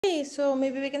Okay, so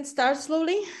maybe we can start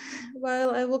slowly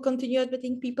while I will continue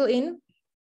admitting people in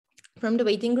from the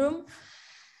waiting room.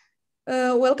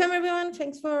 Welcome everyone,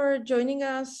 thanks for joining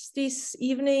us this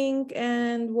evening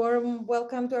and warm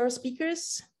welcome to our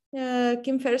speakers.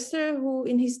 Kim Förster, who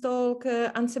in his talk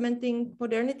Uncementing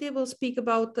Modernity will speak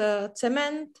about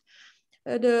cement,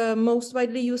 the most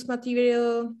widely used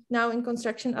material now in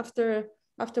construction after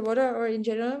water or in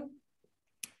general,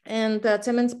 and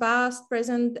cement's past,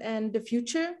 present, and the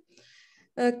future.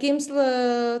 Kim's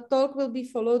talk will be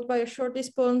followed by a short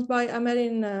response by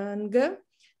Amelin Nge,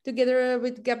 together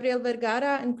with Gabriel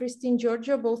Vergara and Christine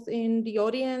Giorgio, both in the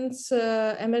audience.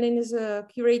 Amelin is a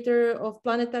curator of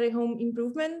planetary home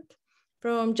improvement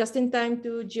from just-in-time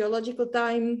to geological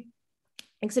time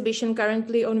exhibition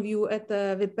currently on view at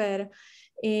Vyper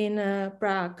in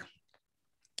Prague.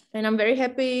 And I'm very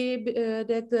happy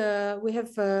that we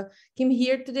have Kim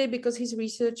here today because his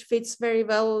research fits very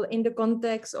well in the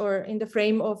context or in the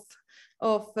frame of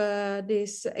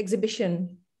this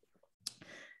exhibition.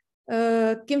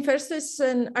 Kim Förster is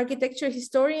an architecture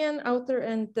historian, author,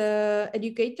 and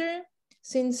educator.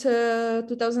 Since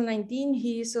 2019,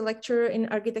 he is a lecturer in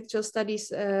architectural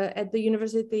studies at the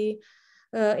University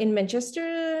in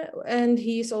Manchester, and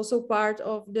he is also part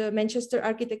of the Manchester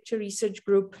Architecture Research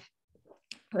Group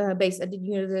based at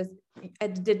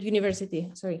the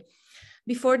university. Sorry.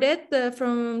 Before that,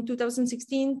 from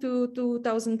 2016 to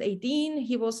 2018,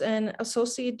 he was an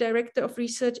associate director of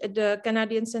research at the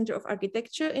Canadian Centre of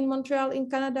Architecture in Montreal in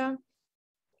Canada.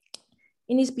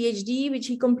 In his PhD, which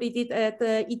he completed at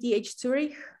ETH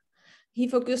Zurich, he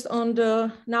focused on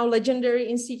the now legendary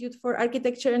Institute for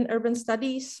Architecture and Urban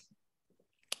Studies,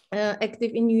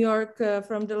 active in New York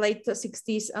from the late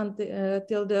 60s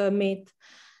until the mid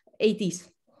 80s.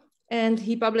 And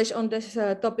he published on this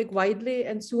topic widely,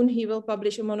 and soon he will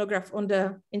publish a monograph on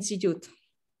the Institute.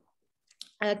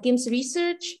 Kim's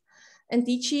research and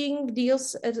teaching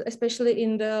deals, especially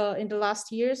in the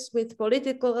last years, with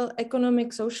political,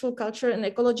 economic, social, cultural, and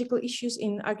ecological issues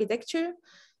in architecture,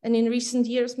 and in recent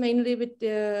years, mainly with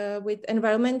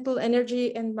environmental,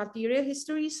 energy, and material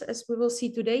histories, as we will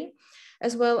see today,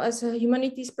 as well as a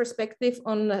humanities perspective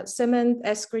on cement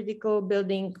as critical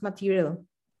building material.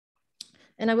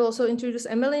 And I will also introduce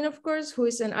Amelin, of course, who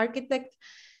is an architect,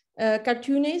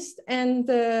 cartoonist, and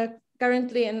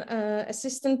currently an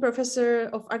assistant professor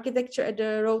of architecture at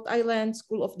the Rhode Island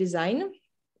School of Design.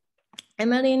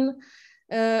 Amelin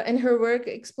and her work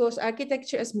explores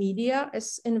architecture as media,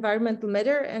 as environmental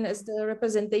matter, and as the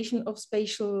representation of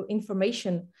spatial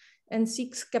information, and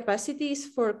seeks capacities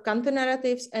for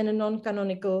counter-narratives and a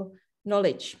non-canonical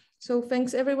knowledge. So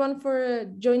thanks everyone for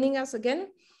joining us again.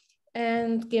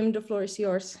 And Kim, the floor is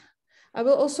yours. I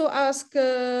will also ask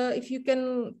if you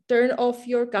can turn off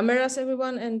your cameras,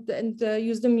 everyone, and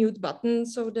use the mute button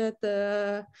so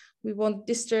that we won't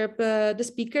disturb the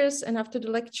speakers. And after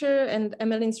the lecture and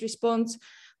Emelin's response,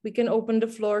 we can open the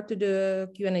floor to the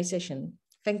Q&A session.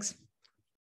 Thanks.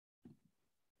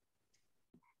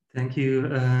 Thank you,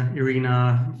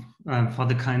 Irina, for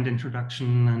the kind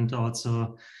introduction, and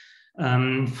also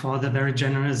for the very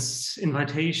generous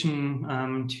invitation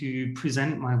to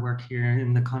present my work here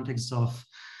in the context of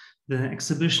the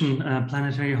exhibition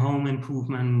Planetary Home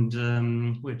Improvement,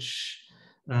 which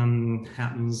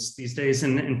happens these days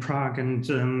in Prague.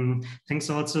 And thanks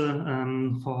also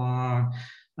for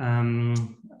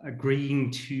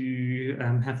agreeing to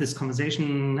have this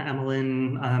conversation,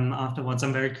 Amelin. Afterwards,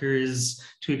 I'm very curious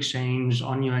to exchange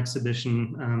on your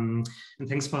exhibition. And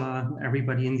thanks for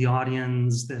everybody in the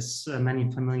audience. There's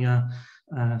many familiar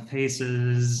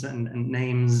faces and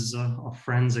names of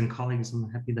friends and colleagues. I'm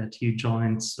happy that you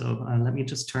joined. So let me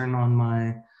just turn on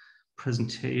my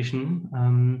presentation.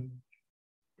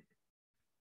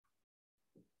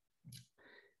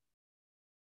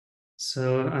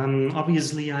 So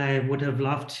obviously I would have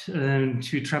loved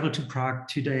to travel to Prague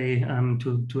today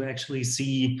to actually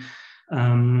see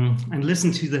and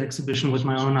listen to the exhibition with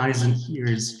my own eyes and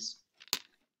ears.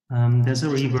 There's a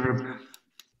reverb.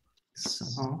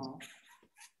 So,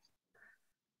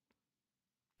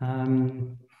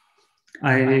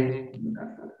 I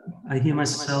hear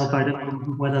myself. I don't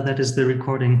know whether that is the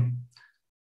recording.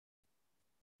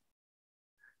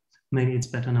 Maybe it's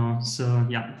better now. So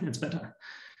yeah, it's better.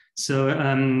 So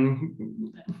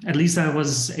at least I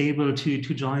was able to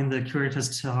join the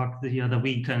curator's talk the other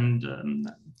week, and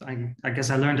I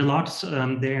guess I learned a lot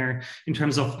there in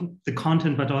terms of the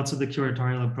content, but also the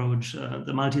curatorial approach,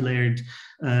 the multi-layered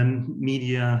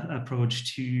media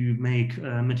approach to make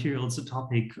materials a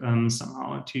topic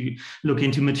somehow, to look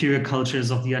into material cultures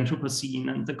of the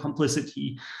Anthropocene and the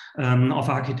complicity of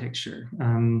architecture.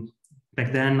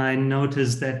 back then I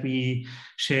noticed that we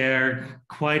share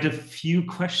quite a few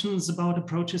questions about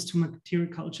approaches to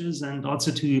material cultures and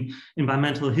also to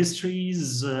environmental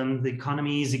histories, the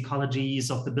economies,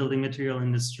 ecologies of the building material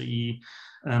industry,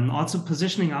 also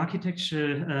positioning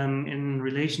architecture in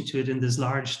relation to it in this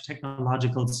large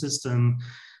technological system.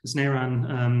 As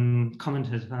Neran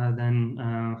commented,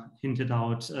 hinted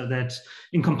out that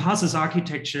encompasses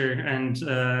architecture and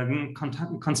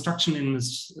construction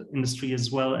industry as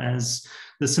well as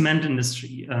the cement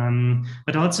industry.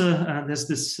 But also there's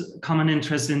this common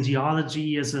interest in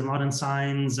geology as a modern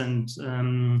science and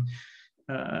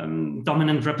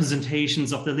dominant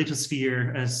representations of the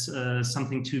lithosphere as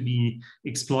something to be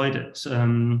exploited.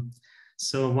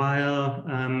 So while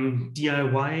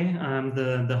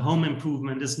DIY, the home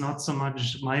improvement is not so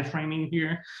much my framing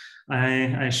here,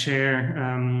 I share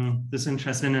this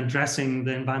interest in addressing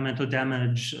the environmental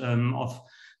damage of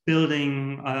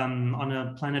building on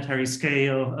a planetary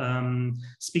scale,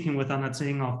 speaking with Anna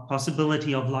Tsing of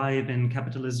possibility of life in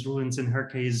capitalist ruins, in her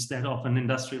case, that of an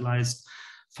industrialized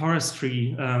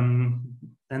forestry,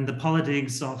 and the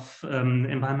politics of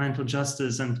environmental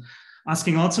justice, and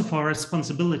asking also for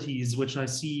responsibilities, which I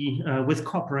see with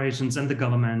corporations and the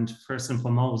government, first and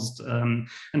foremost, and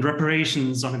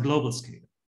reparations on a global scale.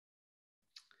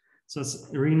 So as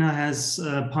Irina has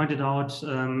pointed out,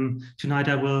 tonight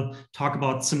I will talk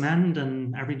about cement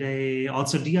and everyday,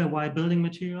 also DIY building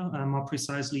material, more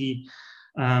precisely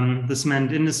the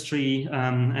cement industry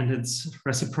and its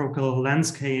reciprocal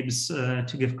landscapes,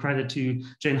 to give credit to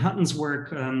Jane Hutton's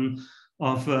work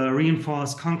of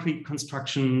reinforced concrete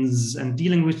constructions and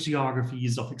dealing with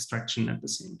geographies of extraction at the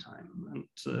same time.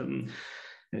 And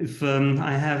if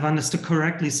I have understood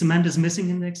correctly, cement is missing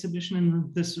in the exhibition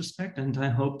in this respect, and I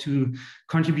hope to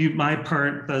contribute my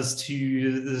part thus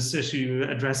to this issue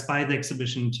addressed by the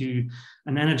exhibition, to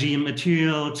an energy and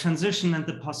material transition and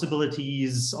the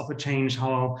possibilities of a change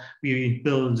how we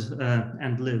build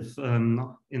and live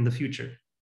in the future.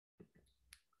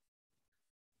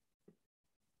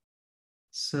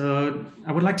 So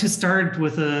I would like to start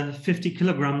with a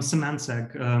 50-kilogram cement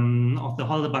sack of the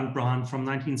Holderbank brand from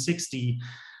 1960,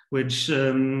 which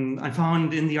I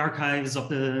found in the archives of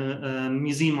the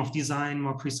Museum of Design,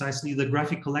 more precisely the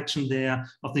graphic collection there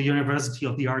of the University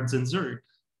of the Arts in Zurich.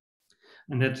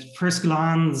 And at first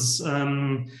glance,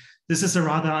 this is a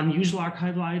rather unusual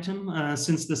archival item,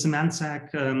 since the cement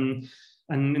sack,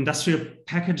 an industrial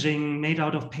packaging made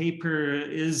out of paper,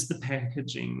 is the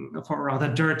packaging for a rather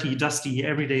dirty, dusty,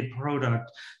 everyday product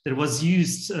that was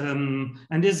used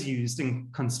and is used in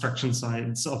construction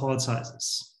sites of all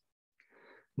sizes.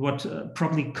 What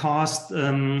probably caused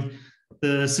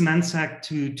the cement sack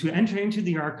to enter into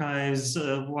the archives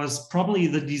was probably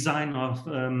the design of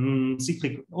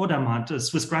Siegfried Odermatt, a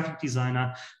Swiss graphic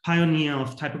designer, pioneer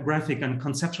of typographic and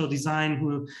conceptual design,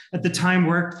 who at the time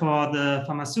worked for the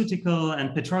pharmaceutical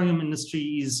and petroleum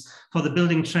industries, for the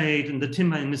building trade and the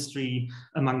timber industry,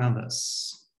 among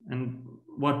others. And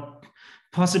what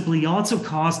possibly also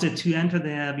caused it to enter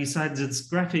there, besides its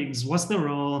graphics, was the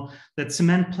role that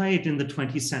cement played in the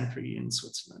 20th century in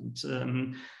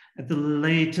Switzerland. At the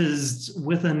latest,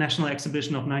 with a national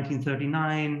exhibition of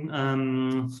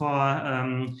 1939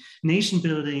 for nation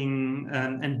building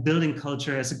and building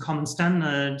culture as a common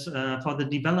standard for the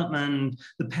development,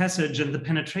 the passage and the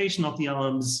penetration of the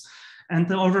Alps, and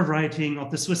the overwriting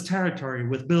of the Swiss territory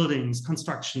with buildings,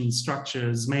 construction,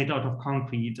 structures made out of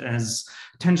concrete as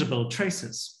tangible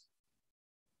traces.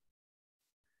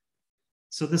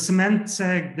 So the cement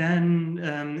sack then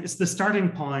is the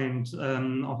starting point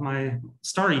of my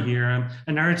story here,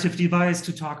 a narrative device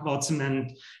to talk about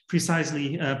cement,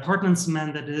 precisely Portland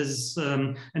cement, that is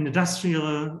an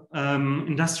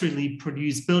industrially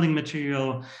produced building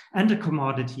material and a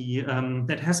commodity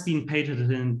that has been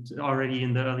patented already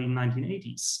in the early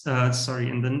 1980s,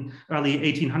 in the early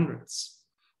 1800s.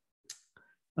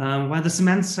 While the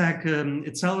cement sack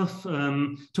itself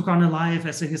took on a life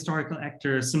as a historical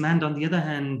actor, cement, on the other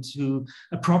hand, to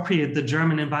appropriate the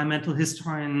German environmental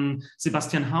historian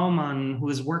Sebastian Haumann, who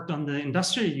has worked on the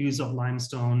industrial use of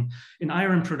limestone in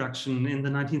iron production in the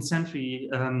 19th century,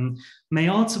 may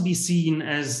also be seen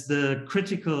as the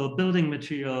critical building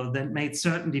material that made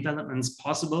certain developments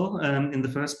possible in the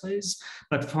first place,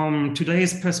 but from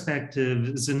today's perspective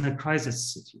is in a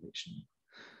crisis situation.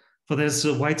 For there's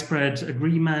a widespread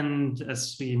agreement,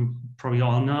 as we probably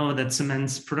all know, that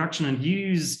cement's production and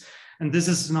use, and this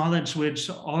is knowledge which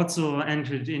also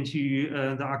entered into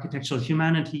the architectural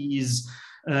humanities,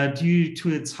 due to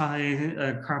its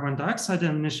high carbon dioxide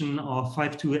emission of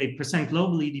 5 to 8%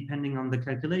 globally, depending on the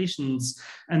calculations,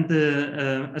 and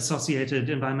the associated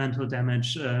environmental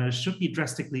damage should be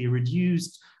drastically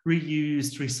reduced,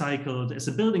 reused, recycled as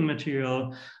a building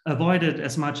material, avoided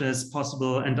as much as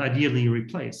possible, and ideally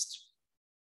replaced.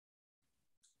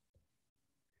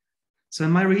 So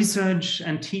in my research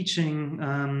and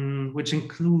teaching, which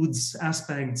includes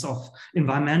aspects of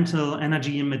environmental,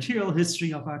 energy, and material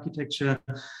history of architecture,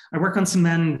 I work on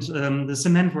cement, the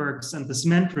cement works and the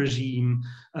cement regime,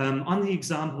 on the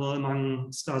example,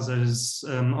 amongst others,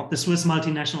 of the Swiss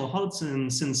multinational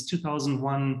Holcim since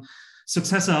 2001,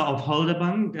 successor of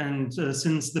Holderbank, and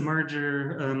since the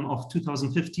merger of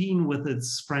 2015 with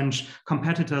its French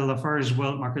competitor Lafarge,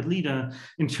 world market leader,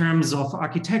 in terms of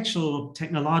architectural,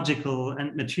 technological,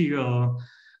 and material,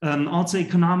 also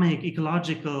economic,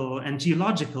 ecological, and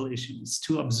geological issues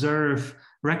to observe,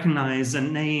 recognize,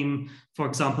 and name, for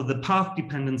example, the path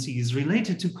dependencies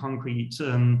related to concrete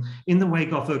in the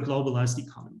wake of a globalized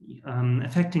economy,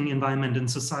 affecting environment and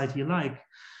society alike.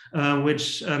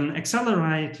 Which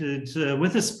accelerated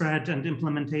with the spread and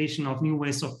implementation of new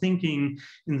ways of thinking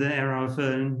in the era of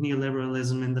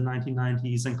neoliberalism in the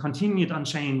 1990s, and continued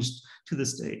unchanged to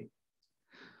this day.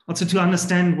 Also to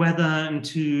understand whether and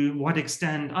to what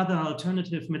extent other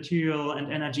alternative material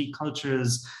and energy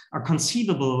cultures are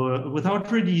conceivable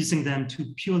without reducing them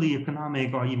to purely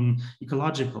economic or even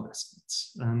ecological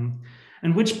aspects.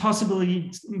 And which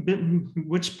possibilities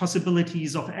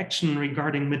of action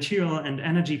regarding material and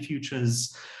energy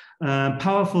futures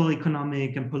powerful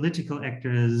economic and political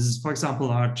actors, for example,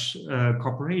 large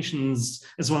corporations,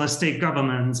 as well as state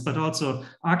governments, but also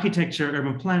architecture,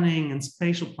 urban planning, and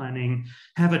spatial planning,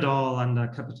 have it all under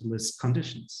capitalist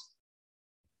conditions.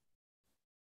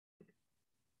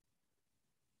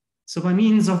 So by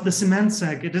means of the cement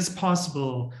sack, it is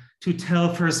possible to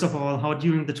tell, first of all, how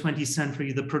during the 20th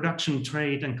century, the production,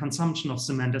 trade, and consumption of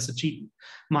cement as a cheap,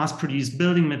 mass-produced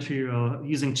building material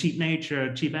using cheap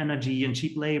nature, cheap energy, and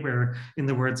cheap labor, in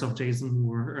the words of Jason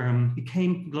Moore,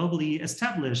 became globally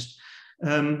established,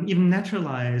 even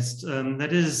naturalized,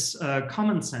 that is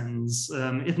common sense,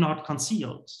 if not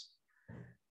concealed.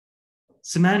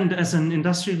 Cement as an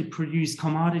industrially produced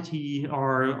commodity,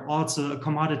 or also a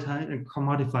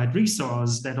commodified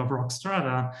resource, that of rock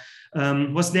strata,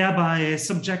 was thereby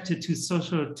subjected to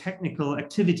socio-technical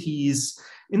activities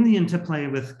in the interplay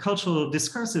with cultural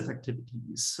discursive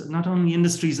activities, not only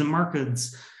industries and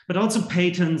markets, but also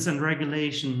patents and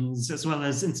regulations, as well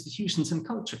as institutions and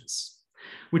cultures,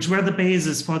 which were the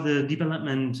basis for the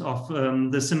development of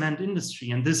the cement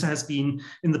industry. And this has been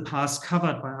in the past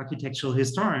covered by architectural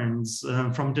historians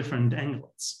from different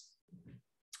angles.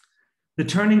 The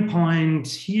turning point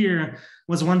here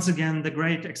was once again the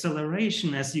great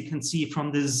acceleration, as you can see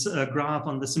from this graph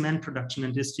on the cement production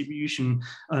and distribution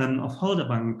of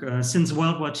Holderbank. Since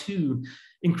World War II,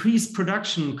 increased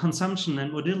production, consumption,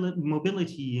 and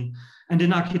mobility, and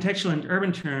in architectural and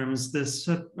urban terms, the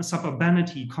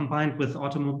suburbanity combined with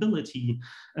automobility,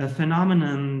 a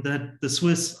phenomenon that the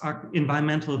Swiss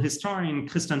environmental historian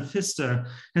Christian Förster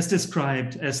has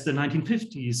described as the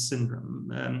 1950s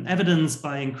syndrome, evidenced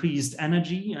by increased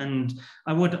energy, and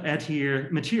I would add here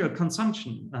material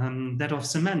consumption, that of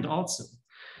cement also.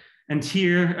 And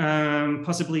here,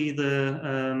 possibly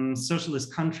the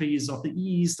socialist countries of the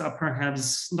East are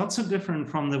perhaps not so different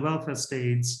from the welfare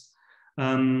states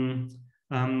of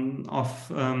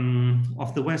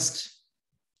the West.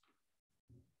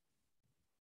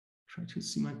 Try to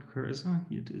see my cursor,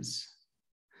 here it is.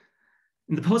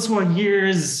 In the post-war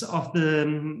years of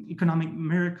the economic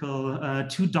miracle,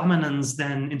 two dominants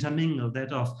then intermingled,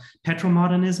 that of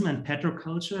petromodernism and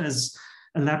petroculture, as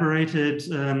elaborated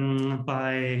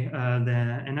by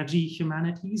the energy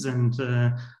humanities, and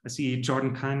I see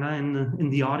Jordan Kanga in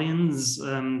the audience.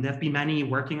 There have been many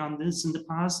working on this in the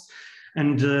past,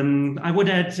 and I would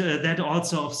add that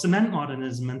also of cement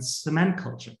modernism and cement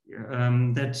culture here,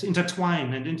 that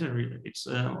intertwine and interrelate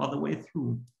all the way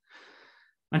through.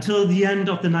 Until the end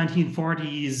of the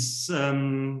 1940s,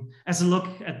 as a look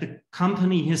at the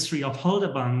company history of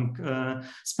Holderbank,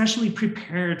 specially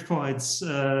prepared for its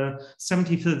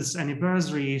 75th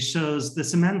anniversary, shows the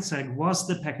cement sack was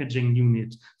the packaging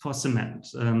unit for cement.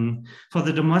 For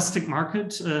the domestic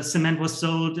market, cement was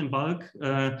sold in bulk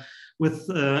with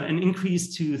an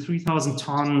increase to 3,000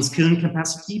 tons kiln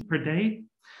capacity per day,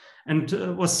 and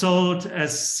was sold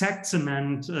as sacked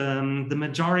cement, the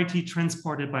majority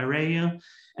transported by rail,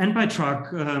 and by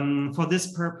truck. For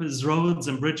this purpose, roads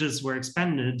and bridges were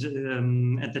expanded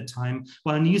at the time,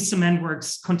 while new cement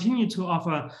works continue to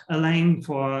offer a lane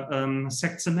for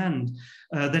sacked cement.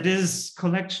 That is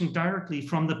collection directly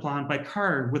from the plant by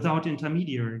car without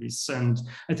intermediaries. And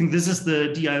I think this is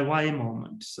the DIY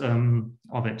moment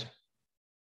of it.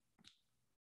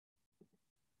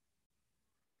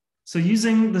 So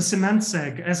using the cement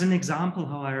sack as an example,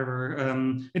 however,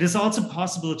 it is also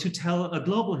possible to tell a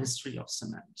global history of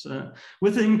cement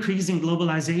with the increasing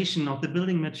globalization of the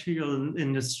building material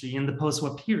industry in the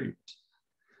post-war period.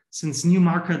 Since new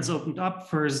markets opened up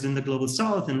first in the global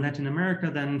south in Latin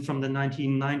America, then from the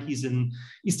 1990s in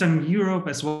Eastern Europe,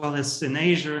 as well as in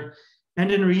Asia, and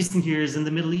in recent years in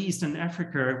the Middle East and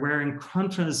Africa, where in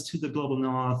contrast to the global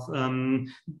north,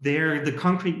 there the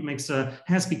concrete mixer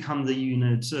has become the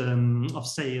unit of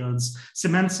sales.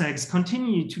 Cement sacks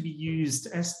continue to be used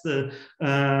as the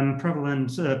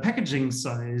prevalent packaging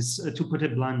size, to put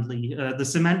it bluntly. The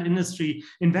cement industry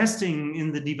investing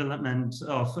in the development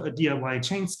of DIY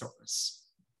chain stores.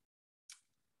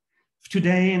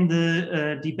 Today, in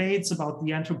the debates about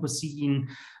the Anthropocene,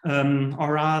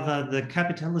 or rather the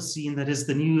Capitalocene, that is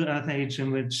the new Earth Age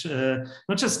in which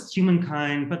not just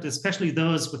humankind, but especially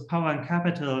those with power and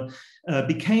capital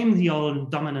became the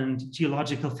all-dominant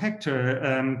geological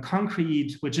factor,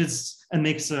 concrete, which is a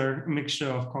mixture,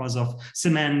 of course, of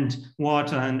cement,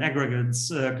 water, and aggregates,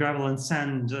 gravel and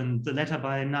sand, and the latter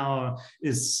by now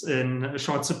is in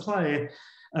short supply.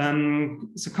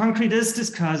 So concrete is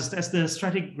discussed as the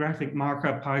stratigraphic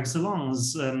marker par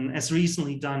excellence, as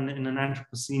recently done in an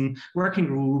Anthropocene working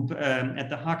group at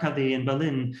the HKW in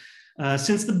Berlin.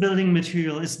 Since the building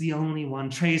material is the only one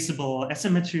traceable as a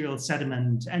material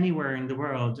sediment anywhere in the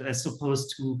world, as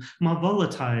opposed to more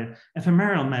volatile,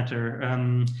 ephemeral matter,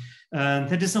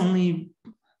 that is only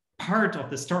part of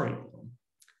the story.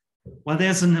 While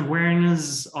there's an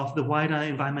awareness of the wider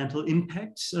environmental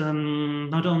impact,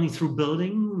 not only through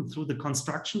building, through the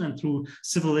construction and through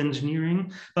civil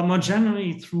engineering, but more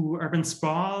generally through urban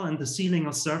sprawl and the sealing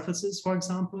of surfaces, for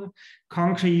example.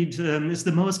 Concrete is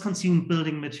the most consumed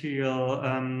building material,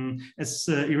 as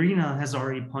Irina has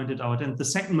already pointed out, and the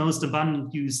second most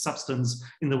abundant used substance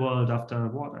in the world after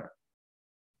water.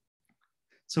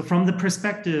 So from the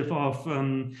perspective of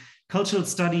cultural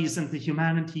studies and the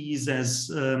humanities,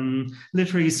 as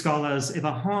literary scholars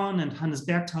Eva Horn and Hannes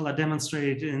Bergthaler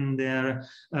demonstrate in their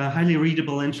highly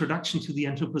readable introduction to the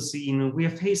Anthropocene, we are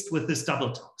faced with this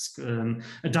double task,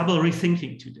 a double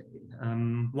rethinking today.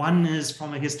 One is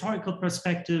from a historical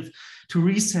perspective to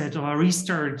reset or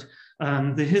restart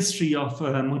the history of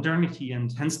modernity,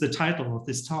 and hence the title of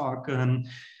this talk.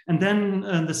 And then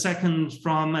the second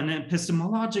from an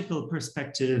epistemological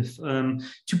perspective,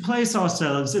 to place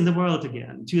ourselves in the world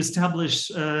again, to establish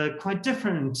a quite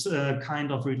different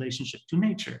kind of relationship to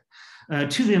nature,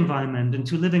 to the environment, and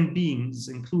to living beings,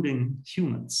 including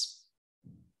humans.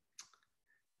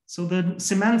 So the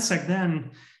cement sack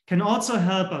then can also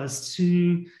help us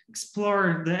to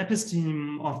explore the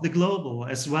episteme of the global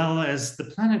as well as the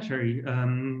planetary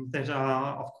that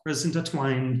are, of course,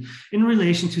 intertwined in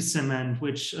relation to cement,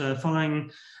 which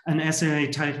following an essay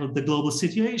titled The Global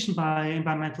Situation by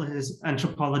environmental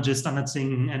anthropologist Anna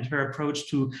Tsing and her approach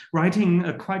to writing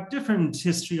a quite different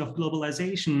history of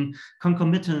globalization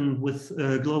concomitant with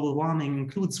global warming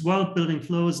includes world-building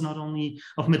flows not only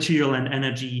of material and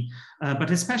energy,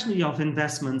 but especially of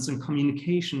investments in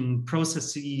communication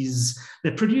processes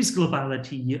that produce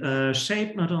globality,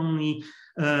 shaped not only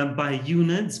by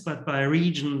units, but by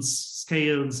regions,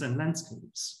 scales, and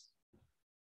landscapes.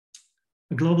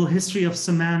 A global history of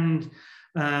cement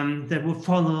that will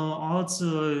follow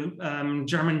also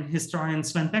German historian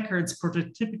Sven Beckert's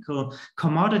prototypical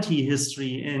commodity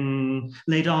history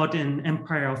laid out in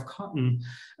Empire of Cotton,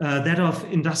 that of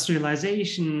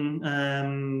industrialization,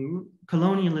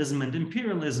 colonialism, and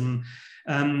imperialism,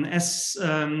 as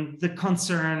the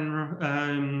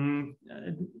concern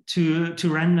to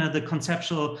render the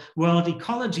conceptual world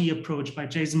ecology approach by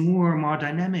Jason Moore more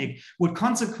dynamic would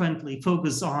consequently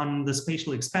focus on the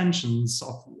spatial expansions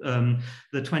of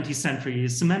the 20th century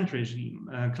cement regime,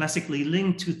 classically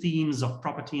linked to themes of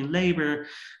property and labor,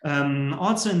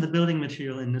 also in the building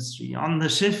material industry, on the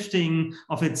shifting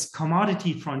of its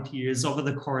commodity frontiers over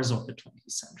the course of the 20th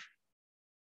century.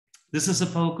 This is a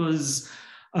focus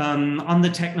on the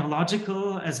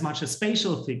technological as much as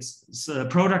spatial fixes,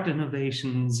 product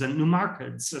innovations and new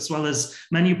markets, as well as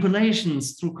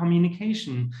manipulations through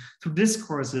communication, through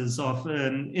discourses of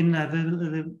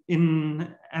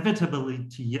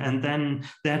inevitability and then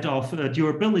that of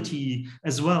durability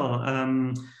as well.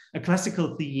 a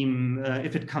classical theme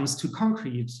if it comes to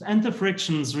concrete, and the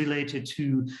frictions related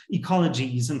to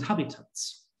ecologies and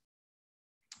habitats.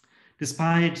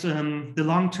 Despite the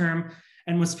long-term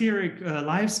atmospheric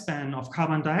lifespan of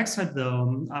carbon dioxide,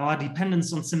 though, our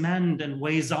dependence on cement and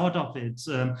ways out of it,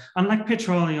 unlike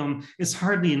petroleum, is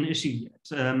hardly an issue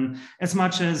yet, as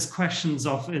much as questions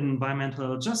of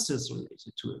environmental justice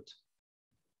related to it.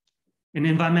 In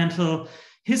environmental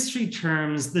history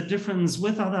terms, the difference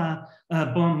with other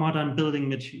modern building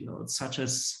materials, such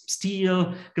as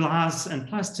steel, glass, and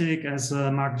plastic, as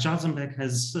Mark Jasenbeck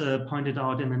has pointed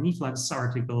out in an EFLUX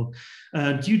article,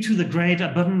 due to the great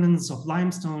abundance of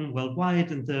limestone worldwide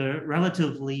and the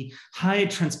relatively high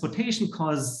transportation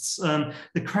costs,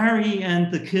 the quarry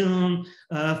and the kiln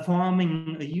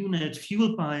forming a unit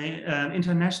fueled by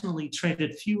internationally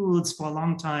traded fuels for a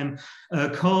long time,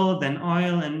 coal, then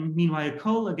oil, and meanwhile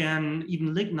coal again,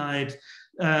 even lignite,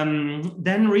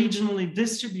 then regionally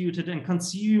distributed and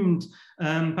consumed.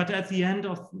 But at the end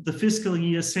of the fiscal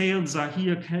year, sales are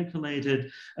here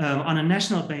calculated on a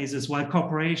national basis, while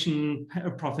corporation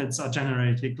profits are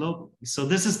generated globally. So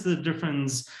this is the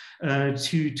difference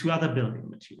to other building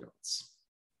materials.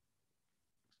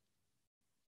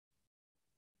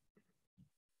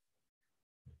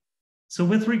 So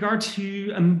with regard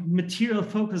to a material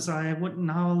focus, I would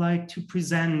now like to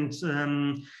present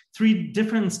three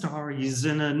different stories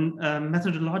in a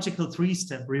methodological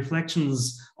three-step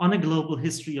reflections on a global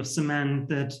history of cement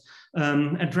that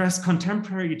address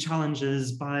contemporary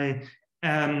challenges by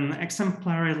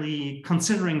exemplarily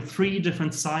considering three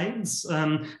different sides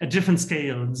at different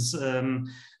scales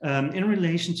in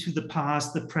relation to the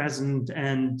past, the present,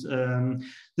 and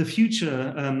the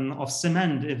future of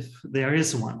cement, if there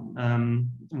is one.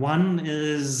 One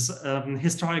is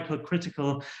historical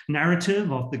critical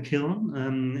narrative of the kiln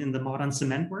in the modern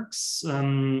cement works,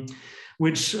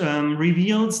 which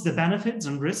reveals the benefits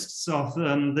and risks of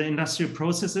the industrial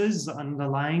processes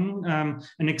underlying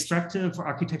an extractive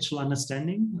architectural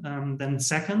understanding. Then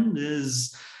second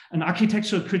is an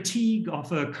architectural critique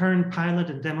of a current pilot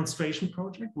and demonstration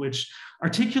project, which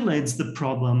articulates the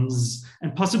problems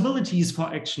and possibilities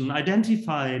for action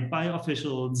identified by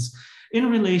officials in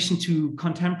relation to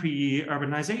contemporary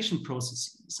urbanization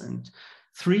processes. And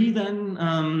three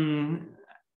then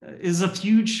is a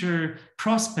future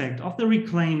prospect of the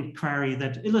reclaimed quarry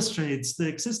that illustrates the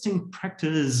existing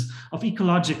practice of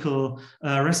ecological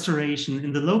restoration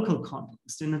in the local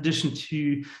context, in addition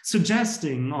to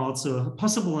suggesting also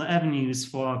possible avenues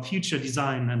for future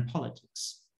design and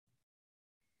politics.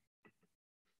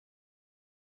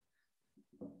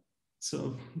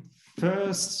 So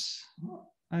first,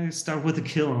 I start with the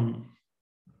kiln.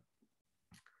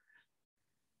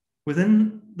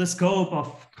 Within the scope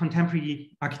of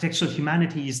contemporary architectural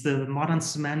humanities, the modern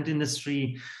cement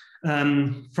industry,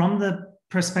 from the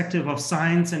perspective of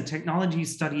science and technology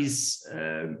studies,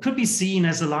 could be seen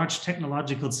as a large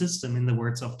technological system, in the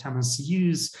words of Thomas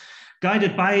Hughes,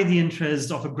 guided by the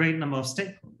interest of a great number of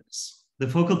stakeholders. The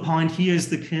focal point here is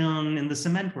the kiln in the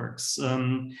cement works.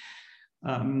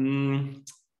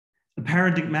 A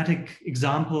paradigmatic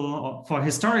example for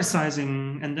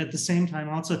historicizing and at the same time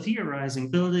also theorizing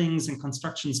buildings and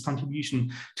construction's contribution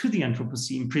to the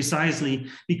Anthropocene, precisely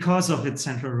because of its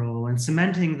central role in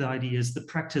cementing the ideas, the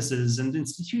practices, and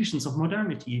institutions of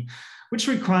modernity, which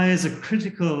requires a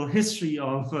critical history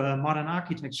of modern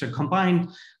architecture combined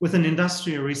with an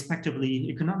industrial, respectively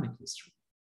economic history.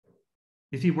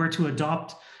 If you were to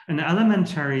adopt an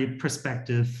elementary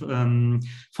perspective,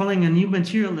 following a new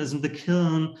materialism, the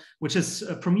kiln, which is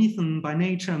Promethean by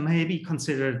nature, may be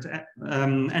considered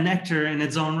an actor in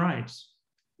its own right.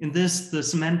 In this, the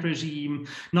cement regime,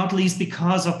 not least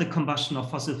because of the combustion of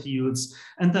fossil fuels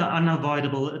and the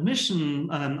unavoidable emission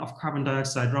of carbon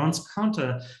dioxide, runs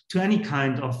counter to any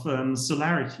kind of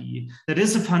solarity. That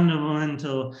is a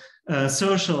fundamental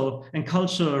social and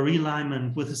cultural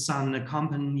realignment with the sun,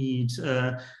 accompanied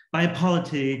by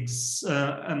politics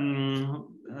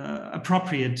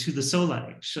appropriate to the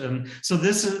solar age. So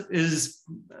this is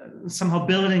somehow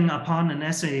building upon an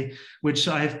essay which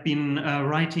I've been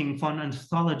writing for an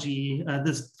anthology.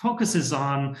 This focuses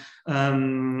on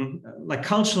like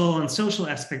cultural and social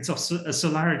aspects of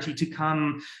solarity to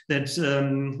come, that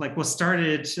like was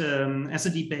started as a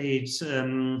debate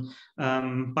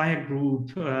by a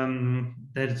group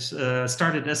that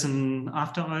started as an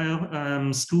after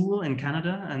oil school in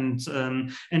Canada and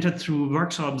entered through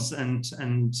workshops and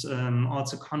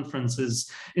also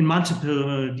conferences in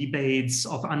multiple debates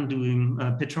of undoing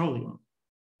petroleum.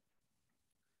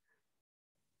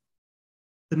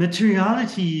 The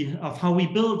materiality of how we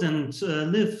build and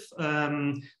live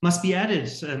must be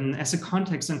added as a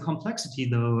context and complexity,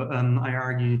 though, I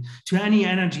argue, to any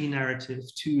energy narrative,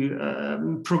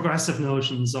 to progressive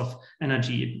notions of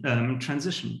energy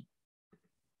transition.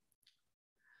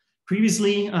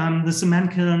 Previously, the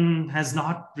cement kiln has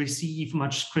not received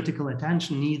much critical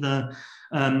attention, neither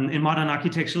in modern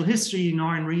architectural history,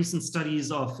 nor in recent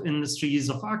studies of industries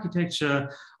of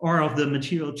architecture or of the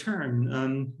material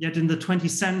turn. Yet in the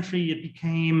 20th century, it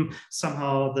became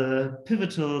somehow the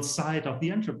pivotal site of the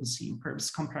Anthropocene,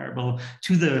 perhaps comparable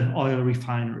to the oil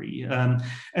refinery,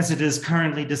 as it is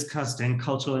currently discussed in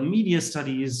cultural and media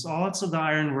studies, also the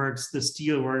ironworks, the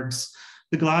steel works,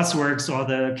 the glass works, or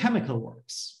the chemical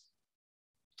works.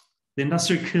 The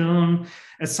industrial kiln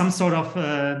as some sort of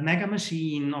mega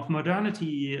machine of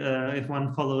modernity, if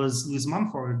one follows Lewis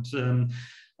Mumford,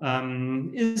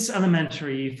 is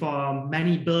elementary for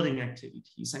many building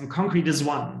activities, and concrete is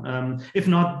one, if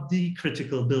not the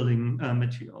critical building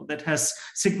material that has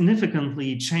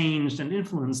significantly changed and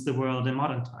influenced the world in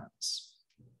modern times.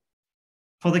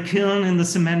 For the kiln and the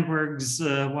cement works,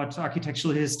 what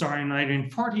architectural historian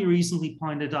Irene Forti recently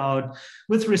pointed out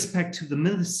with respect to the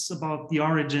myths about the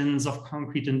origins of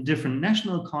concrete in different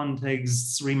national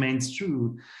contexts remains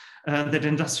true. That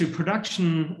industrial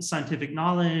production, scientific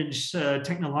knowledge,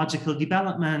 technological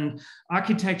development,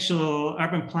 architectural,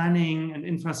 urban planning, and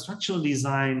infrastructural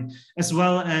design, as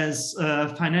well as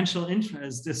financial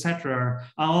interest, etc.,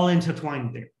 are all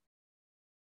intertwined there.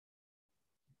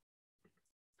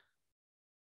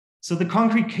 So the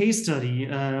concrete case study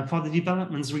for the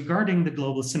developments regarding the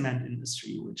global cement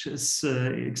industry, which is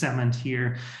examined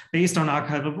here, based on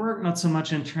archival work, not so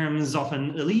much in terms of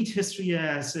an elite history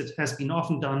as it has been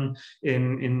often done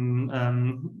in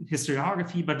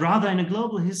historiography, but rather in a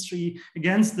global history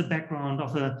against the background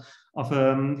of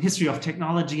a history of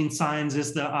technology and science,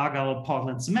 is the Aargau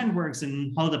Portland Cement Works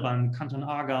in Holderbank, Canton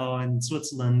Aargau in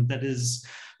Switzerland, that is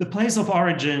the place of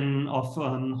origin of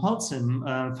Holcim,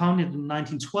 founded in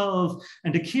 1912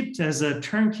 and equipped as a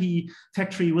turnkey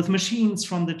factory with machines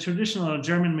from the traditional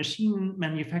German machine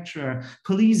manufacturer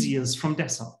Polesius from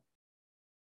Dessau.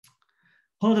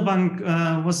 Holderbank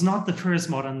was not the first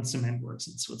modern cement works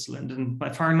in Switzerland, and by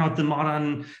far not the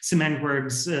modern cement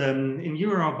works in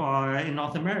Europe or in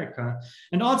North America,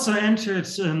 and also entered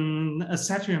a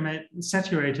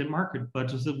saturated market,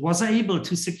 but was able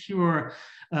to secure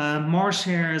more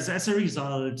shares as a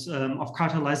result of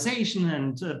cartelization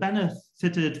and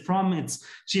benefited from its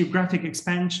geographic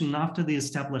expansion after the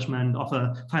establishment of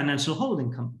a financial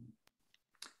holding company.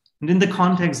 And in the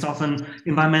context of an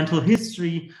environmental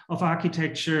history of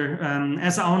architecture,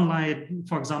 as outlined,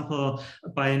 for example,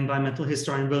 by environmental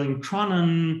historian William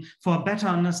Cronin, for a better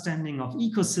understanding of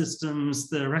ecosystems,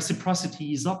 the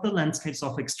reciprocities of the landscapes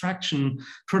of extraction,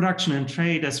 production, and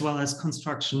trade, as well as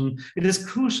construction, it is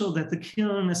crucial that the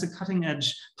kiln as a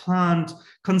cutting-edge plant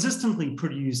consistently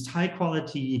produced high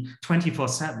quality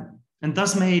 24/7, and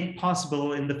thus made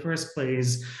possible in the first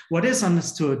place what is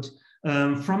understood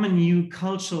from a new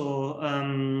cultural,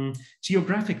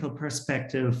 geographical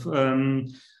perspective, and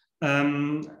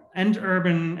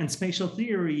urban and spatial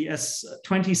theory as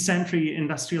 20th century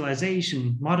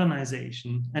industrialization,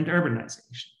 modernization, and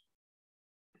urbanization.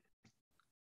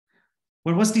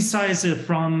 What was decisive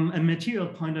from a material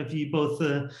point of view, both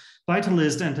a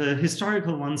vitalist and a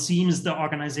historical one, seems the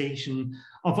organization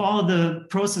of all the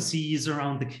processes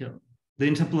around the kiln. The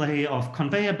interplay of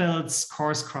conveyor belts,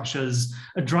 coarse crushers,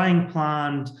 a drying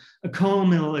plant, a coal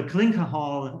mill, a clinker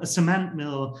hall, a cement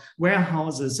mill,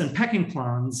 warehouses, and packing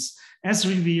plants, as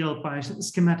revealed by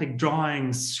schematic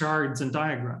drawings, charts, and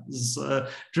diagrams,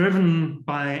 driven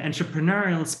by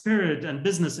entrepreneurial spirit and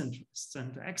business interests,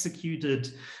 and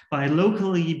executed by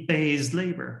locally based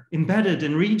labor, embedded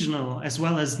in regional as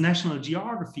well as national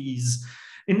geographies,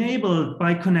 enabled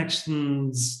by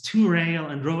connections to rail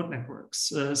and road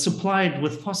networks, supplied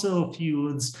with fossil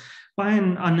fuels by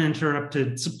an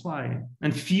uninterrupted supply,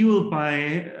 and fueled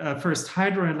by first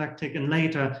hydroelectric and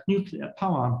later nuclear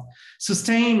power,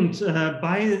 sustained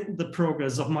by the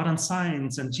progress of modern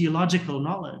science and geological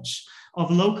knowledge, of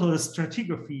local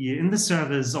stratigraphy in the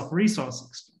service of resource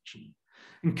extraction,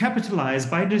 and capitalized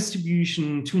by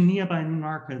distribution to nearby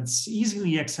markets,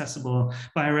 easily accessible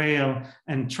by rail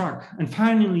and truck, and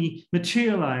finally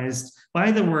materialized by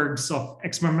the works of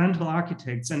experimental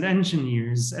architects and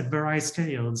engineers at various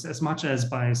scales, as much as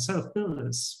by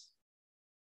self-builders.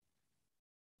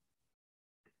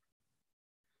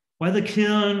 While the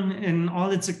kiln in all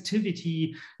its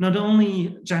activity not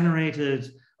only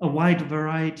generated a wide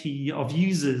variety of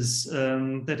uses,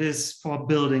 that is for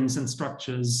buildings and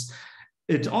structures,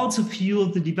 it also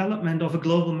fueled the development of a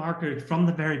global market from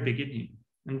the very beginning.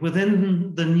 And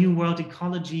within the New World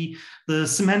ecology, the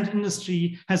cement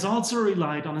industry has also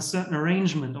relied on a certain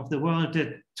arrangement of the world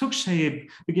that took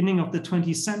shape beginning of the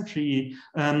 20th century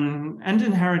and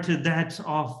inherited that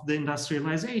of the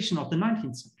industrialization of the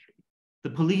 19th century. The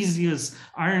Polesius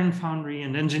iron foundry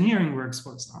and engineering works,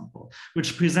 for example,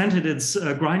 which presented its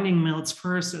grinding mills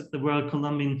first at the World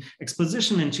Columbian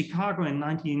Exposition in Chicago in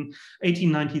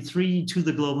 1893 to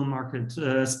the global market,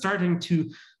 starting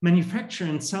to manufacture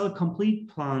and sell complete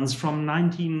plants from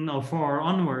 1904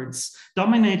 onwards,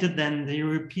 dominated then the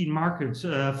European market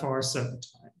for a certain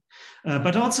time,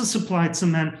 but also supplied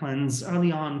cement plants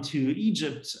early on to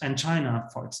Egypt and China,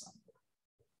 for example.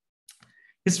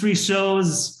 History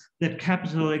shows that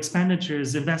capital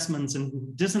expenditures, investments, and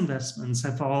disinvestments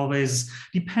have always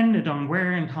depended on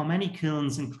where and how many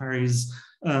kilns and quarries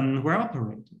were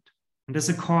operated. And as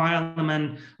a core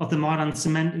element of the modern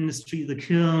cement industry, the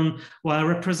kiln, while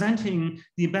representing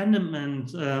the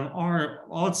abandonment or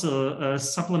also a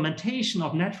supplementation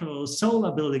of natural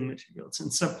solar building materials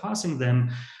and surpassing them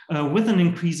with an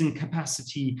increasing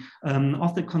capacity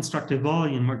of the constructive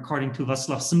volume, according to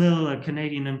Václav Smil, a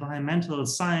Canadian environmental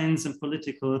science and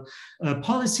political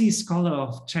policy scholar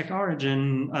of Czech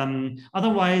origin,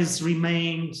 otherwise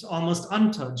remained almost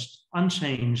untouched,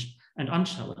 unchanged, and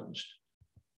unchallenged.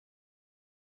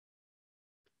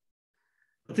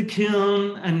 The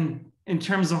kiln, and in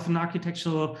terms of an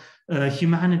architectural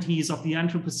humanities of the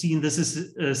Anthropocene, this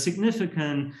is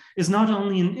significant, is not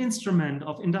only an instrument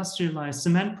of industrialized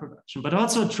cement production, but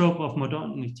also a trope of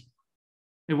modernity.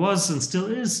 It was and still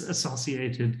is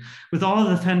associated with all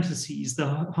the fantasies, the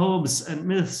hopes and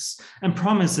myths and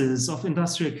promises of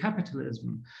industrial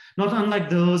capitalism, not unlike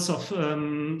those of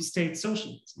state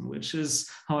socialism, which is,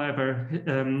 however,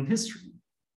 history.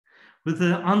 With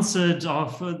the onset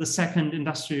of the second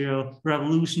industrial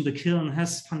revolution, the kiln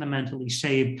has fundamentally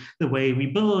shaped the way we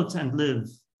build and live.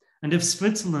 And if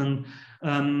Switzerland,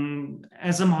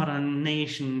 as a modern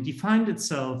nation, defined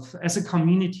itself as a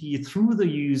community through the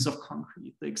use of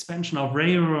concrete, the expansion of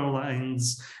railroad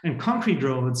lines and concrete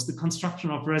roads, the construction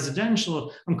of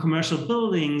residential and commercial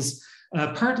buildings,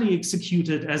 partly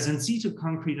executed as in situ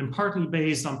concrete and partly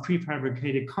based on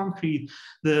prefabricated concrete,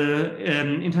 the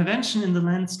intervention in the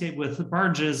landscape with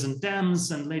barges and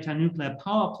dams and later nuclear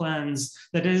power plants,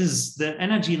 that is, the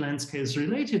energy landscapes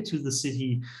related to the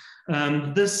city,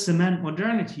 this cement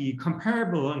modernity,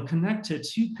 comparable and connected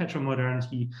to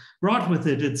petromodernity, brought with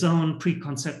it its own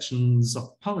preconceptions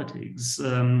of politics,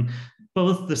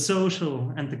 both the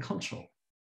social and the cultural.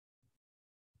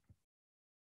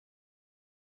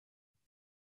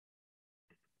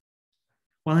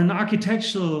 While an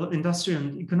architectural, industrial,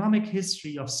 and economic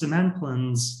history of cement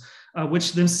plants,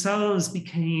 which themselves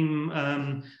became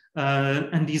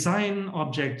a design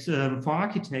object for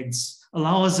architects,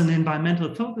 allows an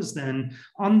environmental focus then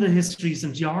on the histories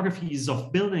and geographies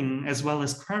of building as well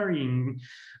as quarrying.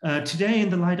 Today,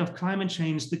 in the light of climate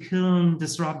change, the kiln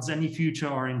disrupts any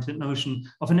future-oriented notion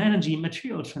of an energy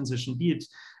material transition, be it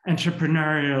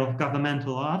entrepreneurial,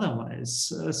 governmental, or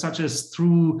otherwise, such as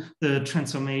through the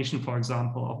transformation, for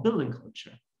example, of building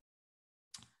culture.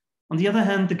 On the other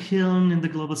hand, the kiln in the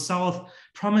global south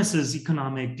promises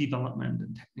economic development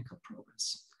and technical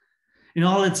progress. In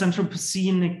all its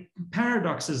Anthropocene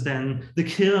paradoxes, then, the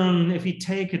kiln, if we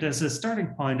take it as a starting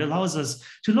point, allows us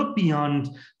to look beyond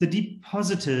the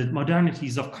deposited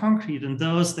modernities of concrete and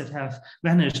those that have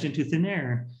vanished into thin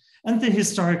air, and the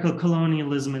historical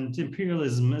colonialism and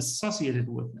imperialism associated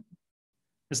with them.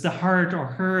 As the heart or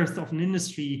hearth of an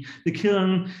industry, the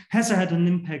kiln has had an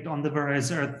impact on the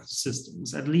various earth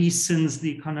systems, at least since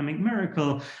the economic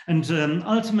miracle, and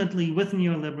ultimately with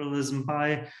neoliberalism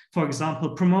by, for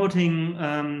example, promoting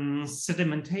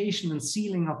sedimentation and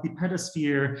sealing of the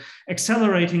pedosphere,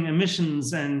 accelerating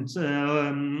emissions and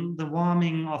the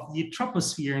warming of the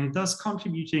troposphere, and thus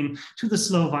contributing to the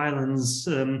slow violence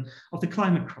of the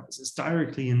climate crisis,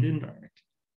 directly and indirectly.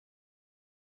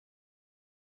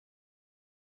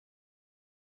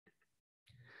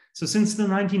 So since the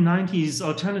 1990s,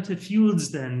 alternative fuels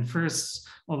then, first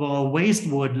of all, waste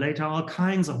wood, later all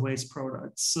kinds of waste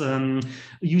products,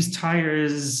 used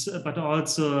tires, but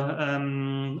also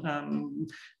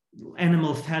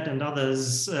animal fat and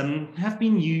others have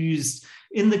been used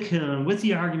in the kiln with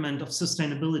the argument of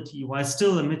sustainability while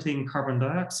still emitting carbon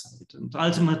dioxide. And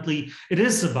ultimately, it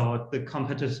is about the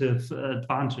competitive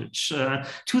advantage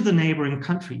to the neighboring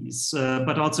countries,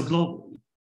 but also globally.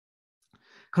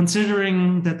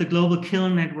 Considering that the global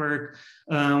kiln network,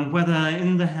 whether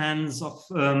in the hands of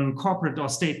corporate or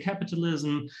state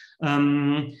capitalism,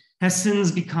 has since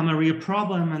become a real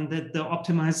problem, and that the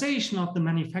optimization of the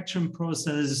manufacturing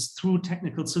process through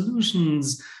technical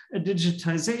solutions, a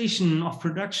digitization of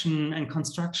production and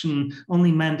construction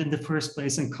only meant in the first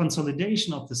place a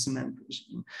consolidation of the cement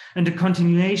regime and a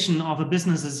continuation of a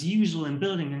business as usual in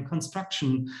building and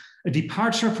construction. A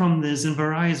departure from this in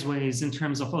various ways in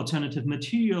terms of alternative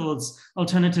materials,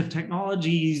 alternative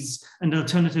technologies, and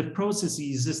alternative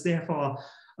processes is therefore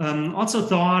also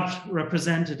thought,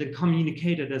 represented, and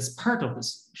communicated as part of the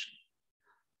solution.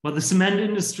 While the cement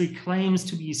industry claims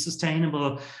to be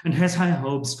sustainable and has high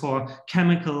hopes for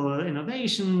chemical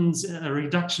innovations, a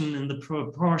reduction in the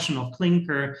proportion of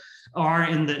clinker, or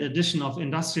in the addition of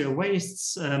industrial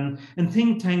wastes, and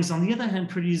think tanks, on the other hand,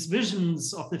 produce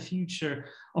visions of the future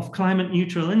of climate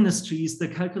neutral industries, the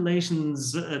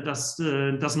calculations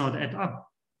does not add up.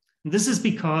 This is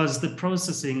because the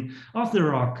processing of the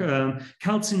rock,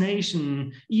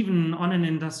 calcination, even on an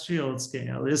industrial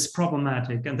scale, is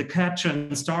problematic, and the capture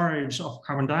and storage of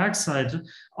carbon dioxide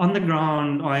on the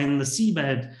ground or in the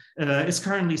seabed is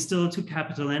currently still too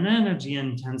capital and energy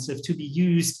intensive to be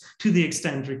used to the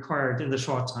extent required in the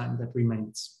short time that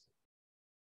remains.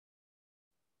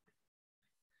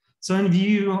 So in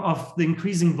view of the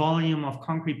increasing volume of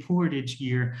concrete poured each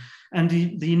year and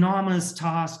the enormous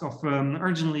task of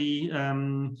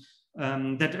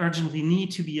that urgently need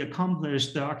to be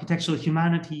accomplished, the architectural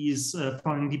humanities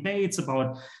following debates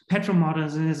about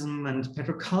petromodernism and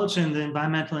petroculture and the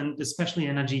environmental and especially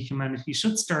energy humanities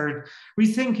should start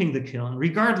rethinking the kiln,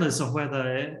 regardless of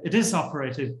whether it is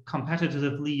operated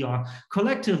competitively or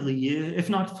collectively, if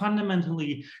not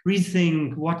fundamentally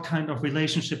rethink what kind of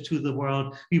relationship to the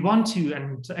world we want to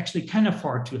and actually can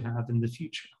afford to have in the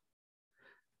future.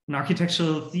 An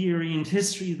architectural theory and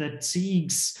history that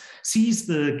sees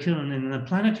the kiln in a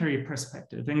planetary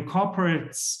perspective,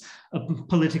 incorporates a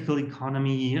political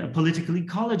economy, a political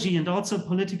ecology, and also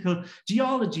political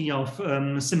geology of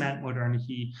cement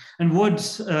modernity, and would,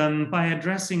 by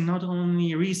addressing not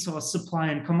only resource supply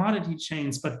and commodity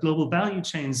chains, but global value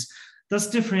chains, thus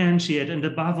differentiate and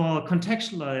above all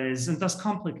contextualize and thus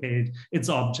complicate its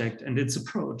object and its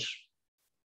approach.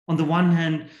 On the one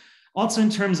hand, also in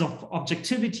terms of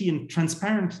objectivity and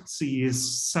transparency,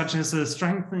 such as a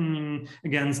strengthening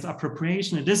against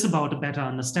appropriation, it is about a better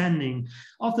understanding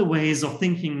of the ways of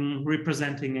thinking,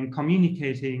 representing, and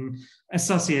communicating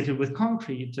associated with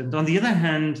concrete. And on the other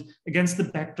hand, against the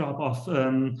backdrop of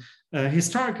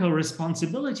historical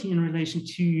responsibility in relation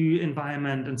to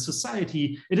environment and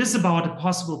society, it is about a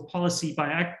possible policy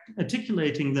by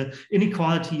articulating the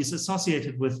inequalities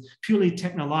associated with purely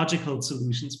technological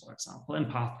solutions, for example, and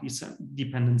path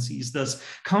dependencies, thus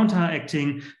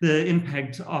counteracting the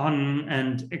impact on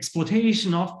and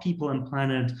exploitation of people and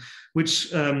planet,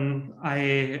 which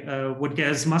I would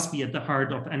guess must be at the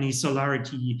heart of any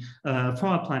solidarity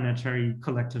for a planetary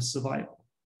collective survival.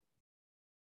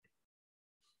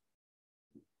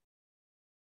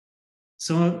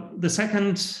 So the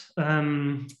second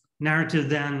narrative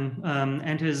then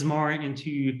enters more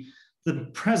into the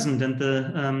present and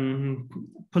the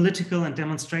political and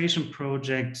demonstration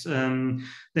project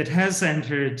that has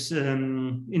entered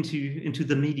into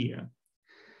the media.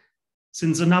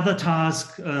 Since another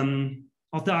task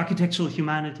of the architectural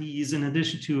humanities, in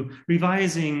addition to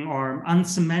revising or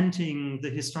uncementing the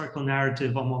historical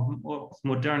narrative of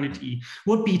modernity,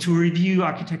 would be to review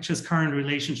architecture's current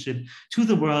relationship to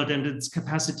the world and its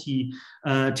capacity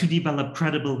to develop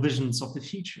credible visions of the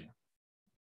future.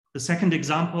 The second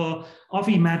example of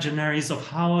imaginaries of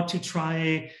how to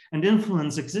try and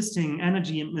influence existing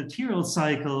energy and material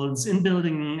cycles in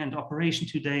building and operation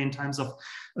today in times of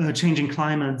changing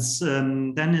climates,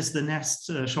 then is the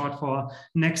NEST, short for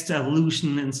Next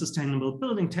Evolution in Sustainable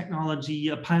Building Technology,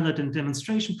 a pilot and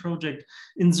demonstration project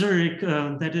in Zurich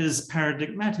that is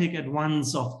paradigmatic at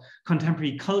once of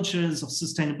contemporary cultures, of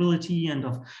sustainability, and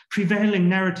of prevailing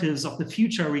narratives of the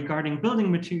future regarding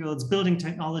building materials, building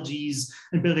technologies,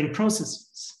 and building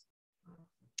processes.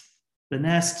 The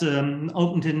NEST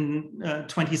opened in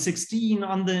 2016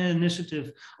 on the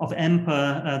initiative of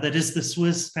EMPA, that is the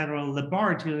Swiss Federal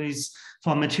Laboratories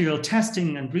for Material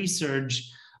Testing and Research,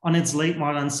 on its late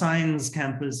modern science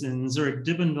campus in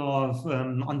Zurich-Dibbendorf,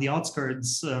 on the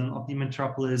outskirts of the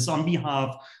metropolis, on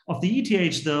behalf of the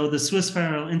ETH, though, the Swiss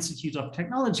Federal Institute of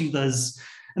Technology does.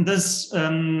 And thus,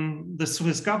 the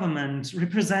Swiss government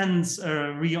represents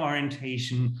a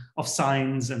reorientation of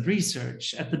science and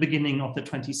research at the beginning of the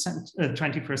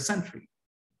 21st century.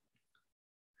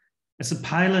 As a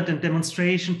pilot and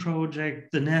demonstration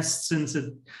project, the NEST, since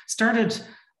it started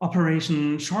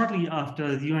operation shortly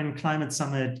after the UN Climate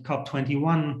Summit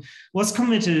COP21, was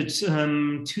committed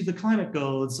to the climate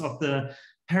goals of the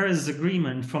Paris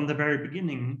Agreement from the very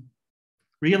beginning,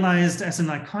 realized as an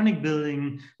iconic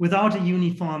building without a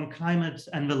uniform climate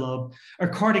envelope,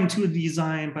 according to a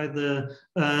design by the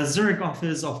Zurich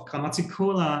office of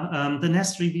Grammazicola. The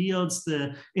nest reveals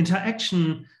the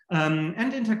interaction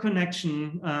and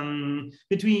interconnection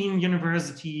between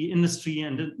university, industry,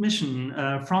 and admission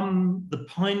from the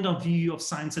point of view of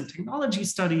science and technology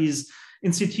studies,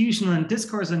 institutional and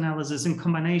discourse analysis in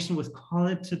combination with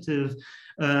qualitative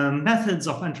methods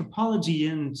of anthropology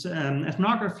and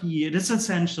ethnography. It is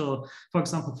essential, for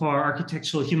example, for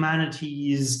architectural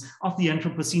humanities of the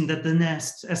Anthropocene, that the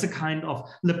nest, as a kind of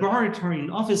laboratory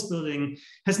and office building,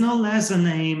 has no less an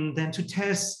aim than to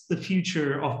test the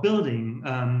future of building,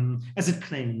 as it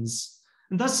claims,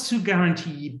 and thus to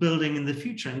guarantee building in the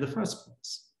future in the first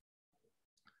place.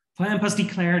 For EMPA's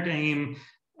declared aim,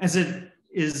 as it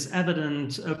is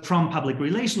evident from public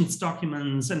relations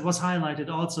documents and was highlighted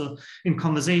also in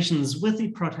conversations with the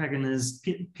protagonist,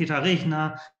 Peter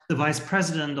Rechner, the vice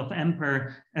president of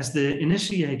EMPA as the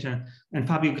initiator, and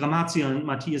Fabio Gramazio and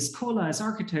Matthias Kohler as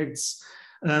architects.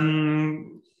 It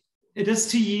is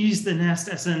to use the nest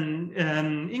as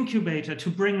an incubator to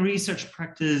bring research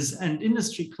practice and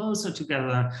industry closer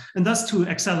together, and thus to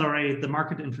accelerate the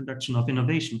market introduction of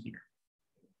innovation here.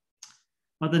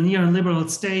 But the neoliberal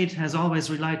state has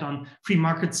always relied on free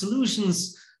market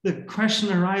solutions. The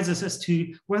question arises as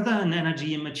to whether an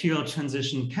energy and material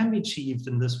transition can be achieved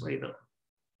in this way, though.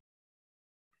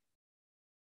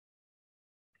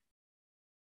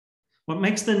 What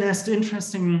makes the nest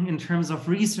interesting in terms of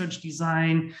research,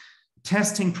 design,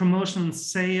 testing, promotion,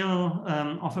 sale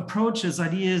of approaches,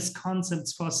 ideas,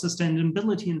 concepts for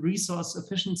sustainability and resource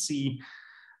efficiency,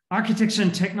 architecture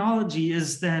and technology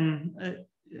is then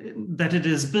that it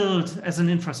is built as an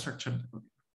infrastructure,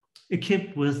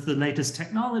 equipped with the latest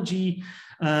technology,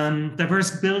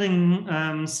 diverse building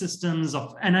systems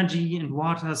of energy and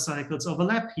water cycles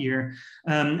overlap here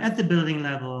at the building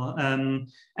level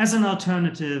as an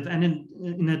alternative and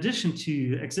in addition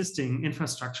to existing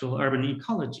infrastructural urban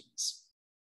ecologies.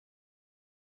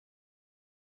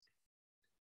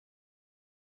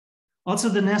 Also,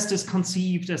 the nest is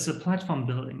conceived as a platform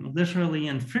building, literally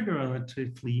and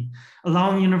figuratively,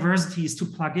 allowing universities to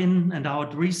plug in and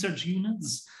out research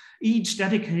units, each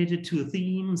dedicated to a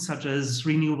theme such as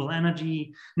renewable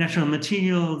energy, natural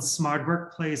materials, smart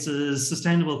workplaces,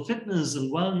 sustainable fitness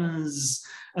and wellness,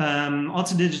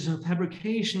 also digital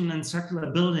fabrication and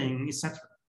circular building, etc.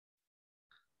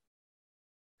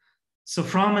 So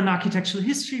from an architectural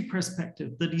history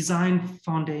perspective, the design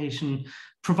foundation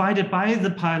provided by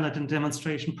the pilot and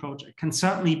demonstration project can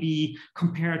certainly be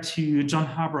compared to John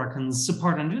Harbroken's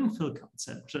support and infill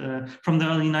concept from the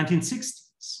early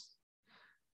 1960s.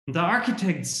 The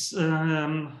architects,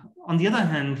 on the other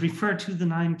hand, refer to the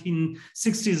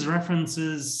 1960s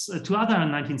references, to other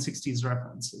 1960s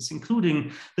references,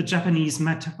 including the Japanese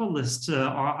metabolist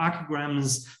or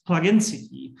Archigram's plug-in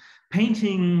city,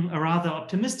 painting a rather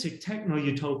optimistic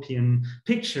techno-utopian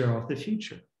picture of the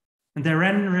future. And their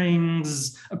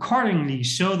renderings accordingly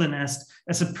show the nest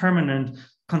as a permanent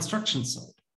construction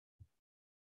site.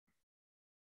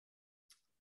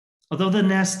 Although the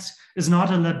nest is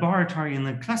not a laboratory in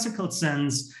the classical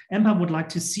sense, EMPA would like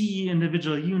to see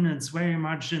individual units very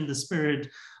much in the spirit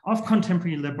of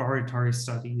contemporary laboratory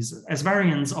studies as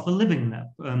variants of a living lab,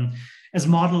 as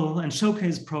model and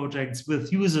showcase projects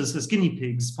with users as guinea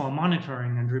pigs for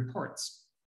monitoring and reports.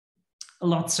 A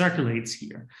lot circulates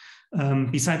here.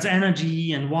 Besides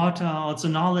energy and water, also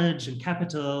knowledge and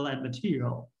capital and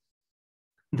material.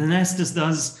 The nest is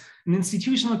thus an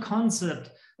institutional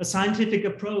concept, a scientific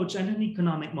approach, and an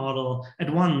economic model at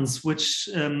once, which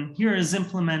here is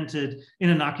implemented in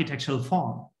an architectural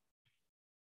form.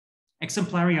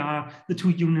 Exemplary are the two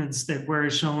units that were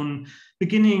shown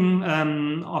beginning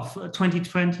of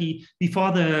 2020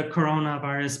 before the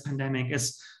coronavirus pandemic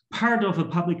as part of a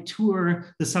public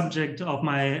tour, the subject of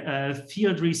my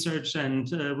field research and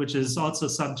which is also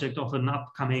subject of an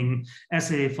upcoming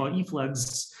essay for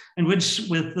eFlux, and which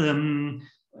with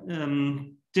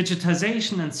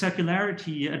digitization and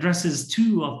circularity addresses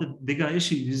two of the bigger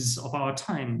issues of our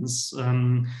times.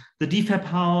 The DFAB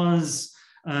House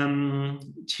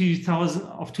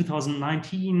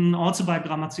 2019, also by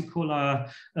Grammazicola,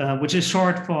 which is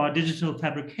short for digital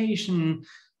fabrication,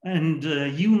 and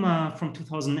UMA from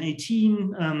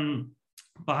 2018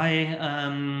 by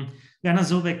Werner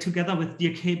Sobeck, together with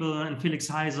Dirk Hebel and Felix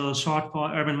Heisel, short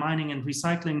for Urban Mining and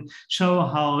Recycling, show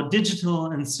how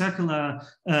digital and circular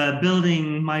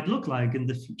building might look like in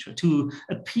the future to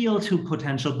appeal to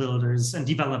potential builders and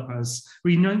developers,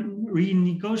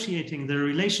 renegotiating the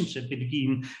relationship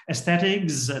between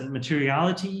aesthetics and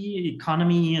materiality,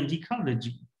 economy and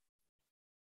ecology.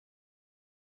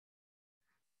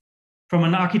 From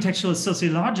an architectural,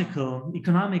 sociological,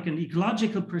 economic, and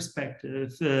ecological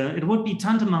perspective, it would be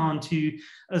tantamount to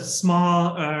a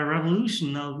small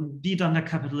revolution, albeit under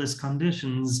capitalist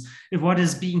conditions, if what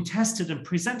is being tested and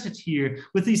presented here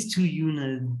with these two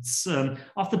units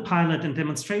of the pilot and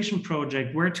demonstration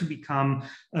project were to become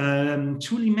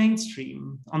truly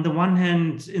mainstream. On the one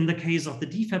hand, in the case of the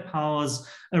DFAB house,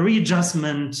 a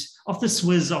readjustment of the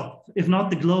Swiss, if not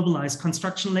the globalized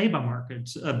construction labor market,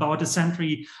 about a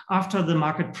century after the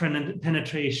market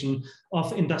penetration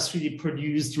of industrially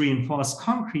produced reinforced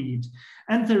concrete,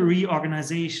 and the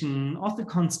reorganization of the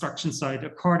construction site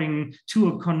according to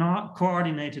a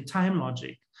coordinated time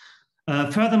logic.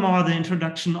 Furthermore, the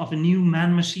introduction of a new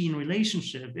man-machine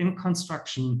relationship in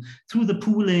construction through the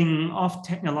pooling of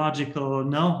technological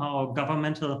know-how,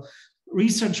 governmental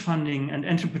research funding, and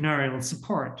entrepreneurial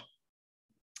support.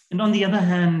 And on the other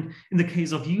hand, in the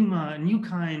case of Yuma, a new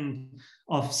kind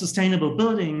of sustainable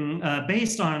building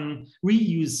based on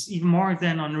reuse, even more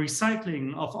than on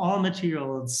recycling of all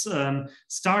materials,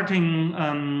 starting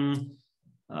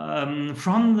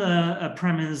from the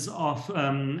premise of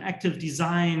active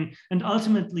design and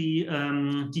ultimately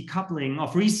decoupling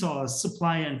of resource,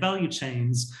 supply, and value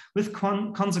chains with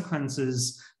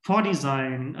consequences for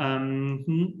design,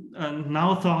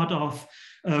 now thought of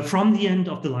from the end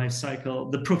of the life cycle,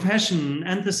 the profession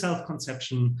and the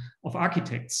self-conception of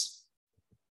architects.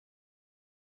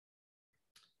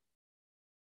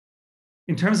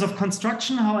 In terms of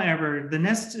construction, however, the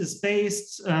nest is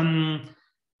based on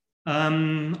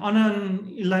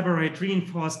an elaborate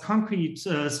reinforced concrete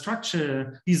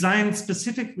structure designed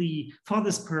specifically for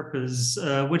this purpose,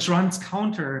 which runs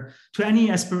counter to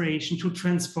any aspiration to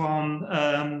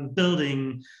transform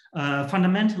building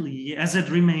fundamentally, as it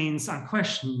remains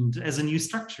unquestioned as a new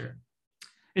structure.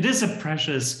 It is a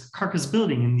precious carcass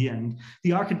building in the end.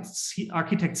 The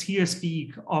architects here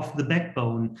speak of the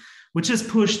backbone, which is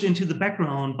pushed into the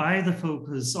background by the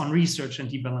focus on research and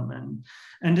development,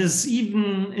 and is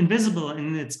even invisible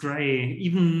in its gray,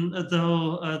 even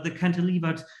though the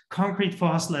cantilevered concrete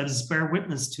force slabs bear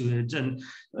witness to it, and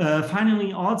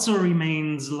finally also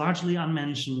remains largely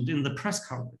unmentioned in the press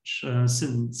coverage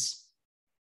since.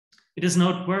 It is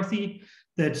noteworthy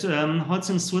that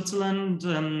Holcim Switzerland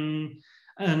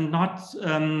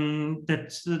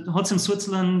Holcim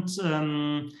Switzerland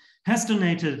has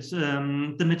donated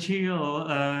the material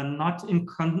not in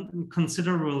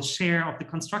considerable share of the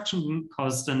construction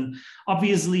cost, and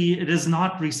obviously it is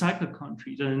not recycled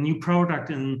concrete, a new product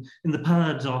in the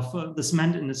palette of the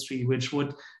cement industry, which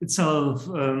would itself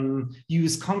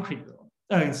use concrete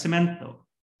cement though.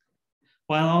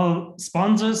 While all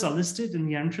sponsors are listed in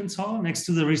the entrance hall next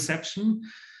to the reception,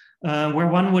 where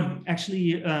one would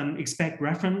actually expect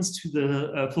reference to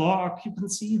the floor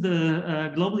occupancy,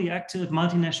 the globally active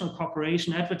multinational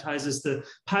corporation advertises the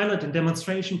pilot and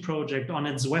demonstration project on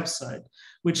its website,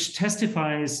 which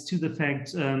testifies to the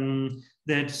fact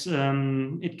that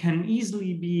it can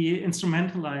easily be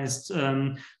instrumentalized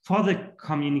for the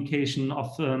communication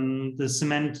of the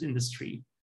cement industry.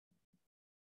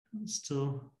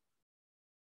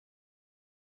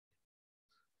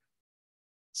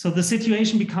 So the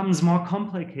situation becomes more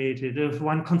complicated if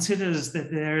one considers that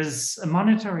there's a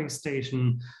monitoring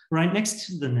station right next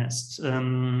to the nest.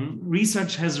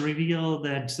 Research has revealed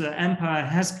that EMPA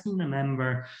has been a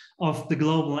member of the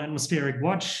Global Atmospheric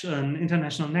Watch, an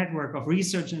international network of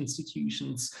research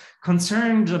institutions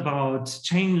concerned about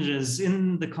changes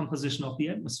in the composition of the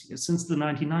atmosphere since the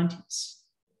 1990s.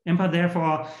 EMPA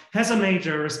therefore has a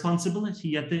major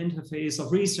responsibility at the interface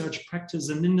of research, practice,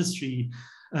 and industry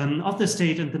of the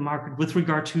state and the market with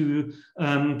regard to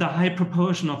the high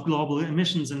proportion of global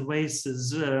emissions and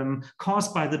wastes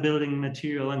caused by the building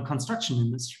material and construction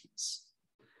industries.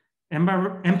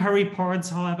 EMPA reports,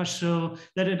 however, show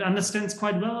that it understands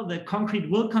quite well that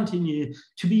concrete will continue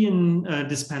to be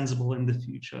indispensable in the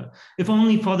future, if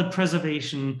only for the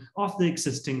preservation of the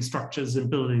existing structures and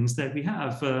buildings that we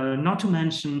have, not to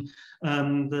mention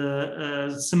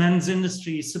the cement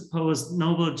industry's supposed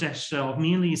noble gesture of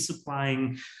merely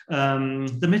supplying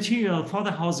the material for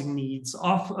the housing needs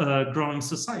of a growing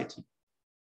society.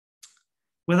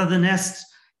 Whether the nest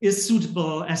is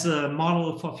suitable as a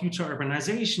model for future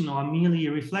urbanization or merely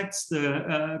reflects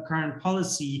the current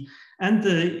policy and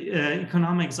the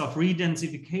economics of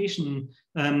re-densification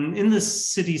in the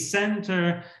city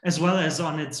center, as well as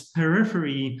on its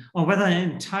periphery, or whether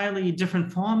entirely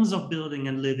different forms of building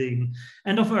and living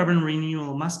and of urban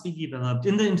renewal must be developed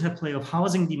in the interplay of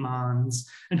housing demands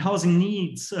and housing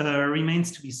needs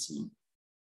remains to be seen.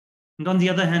 And on the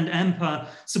other hand, AMPA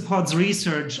supports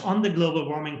research on the global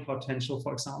warming potential,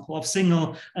 for example, of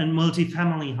single and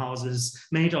multi-family houses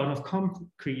made out of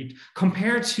concrete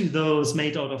compared to those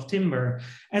made out of timber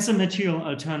as a material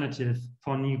alternative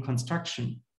for new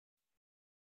construction.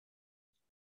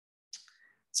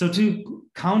 So to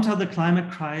counter the climate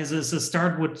crisis, a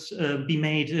start would be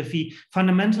made if we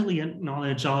fundamentally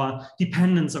acknowledge our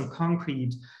dependence on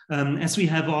concrete, as we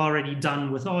have already done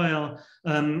with oil,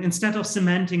 instead of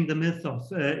cementing the myth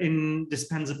of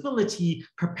indispensability,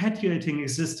 perpetuating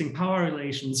existing power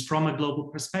relations from a global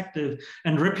perspective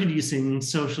and reproducing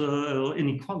social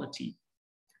inequality.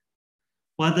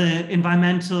 While the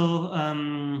environmental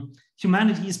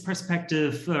humanities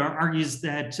perspective argues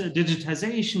that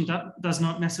digitization does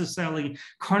not necessarily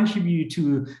contribute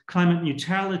to climate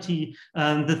neutrality,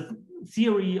 the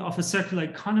theory of a circular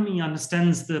economy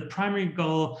understands the primary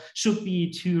goal should be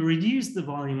to reduce the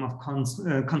volume of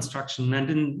construction and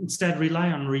instead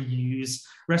rely on reuse,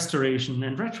 restoration,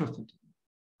 and retrofitting.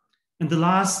 And the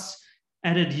last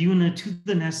added unit to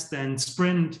the nest then,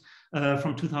 Sprint,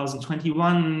 from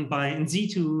 2021 by In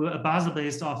Situ, a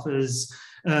Basel-based office,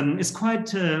 is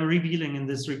quite revealing in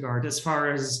this regard as far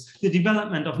as the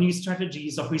development of new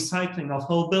strategies of recycling of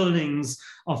whole buildings,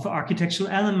 of architectural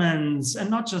elements, and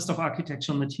not just of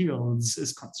architectural materials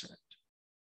is concerned.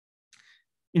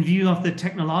 In view of the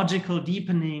technological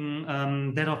deepening,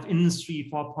 that of Industry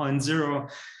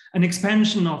 4.0, an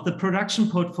expansion of the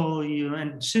production portfolio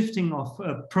and shifting of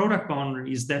product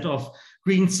boundaries, that of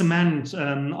green cement,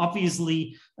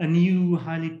 obviously a new,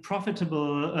 highly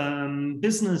profitable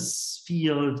business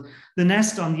field. The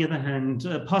nest, on the other hand,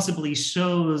 possibly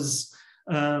shows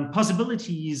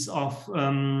possibilities of,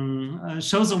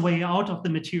 shows a way out of the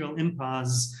material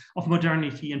impasse of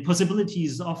modernity and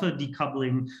possibilities of a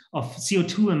decoupling of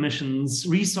CO2 emissions,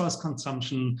 resource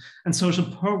consumption, and social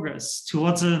progress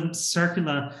towards a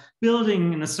circular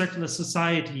building in a circular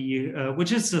society,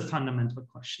 which is a fundamental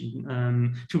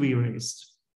question to be raised.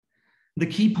 The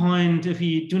key point, if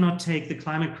we do not take the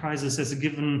climate crisis as a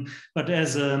given, but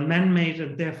as a man-made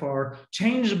and therefore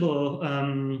changeable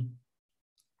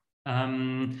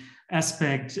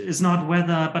aspect, is not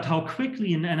whether, but how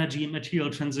quickly an energy and material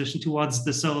transition towards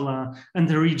the solar and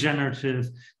the regenerative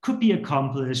could be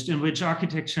accomplished, in which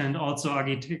architecture and also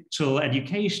architectural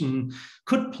education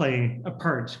could play a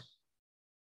part.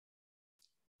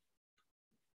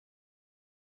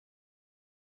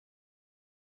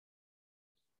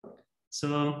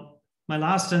 So my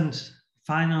last and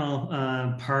final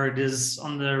part is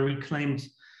on the reclaimed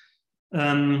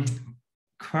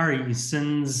quarry,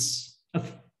 since a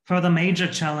further major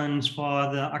challenge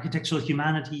for the architectural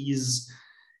humanities,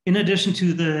 in addition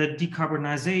to the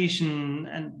decarbonization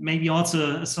and maybe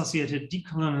also associated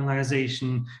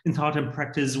decolonialization in thought and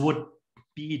practice, would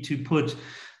be to put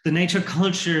the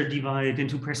nature-culture divide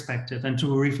into perspective and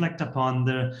to reflect upon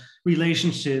the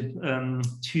relationship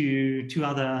to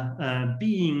other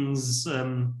beings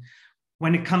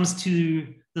when it comes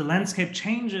to the landscape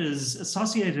changes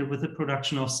associated with the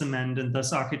production of cement and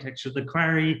thus architecture. The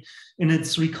quarry in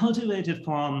its recultivated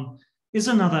form is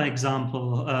another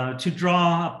example to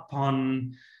draw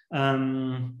upon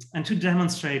and to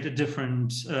demonstrate a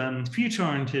different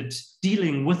future-oriented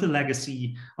dealing with the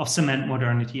legacy of cement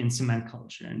modernity and cement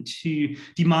culture, and to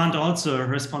demand also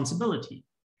responsibility.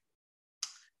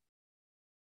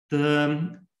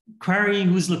 The quarry,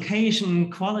 whose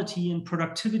location, quality, and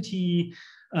productivity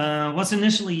was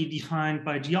initially defined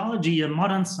by geology, a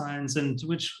modern science, and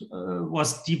which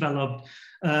was developed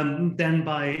then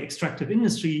by extractive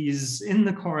industries in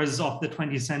the course of the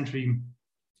 20th century,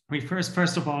 refers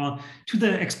first of all to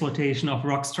the exploitation of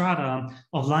rock strata,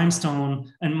 of limestone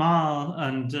and marl,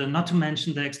 and not to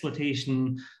mention the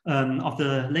exploitation of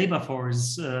the labor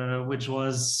force, which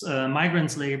was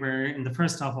migrants' labor in the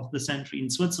first half of the century in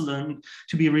Switzerland,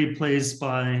 to be replaced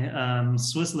by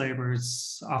Swiss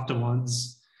laborers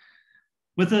afterwards.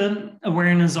 With an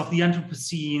awareness of the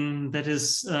Anthropocene that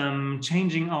is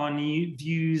changing our new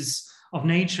views of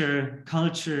nature,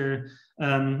 culture,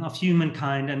 of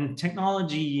humankind, and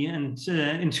technology, and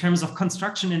in terms of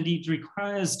construction, indeed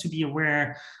requires to be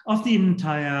aware of the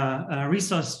entire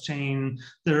resource chain,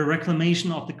 the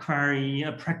reclamation of the quarry,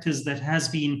 a practice that has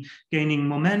been gaining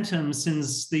momentum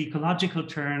since the ecological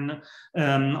turn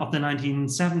of the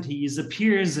 1970s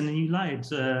appears in a new light,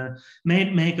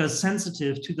 make us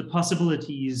sensitive to the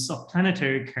possibilities of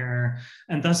planetary care,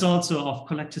 and thus also of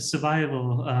collective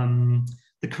survival.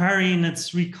 The quarry in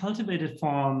its recultivated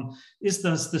form is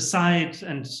thus the site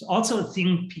and also a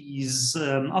think piece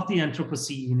of the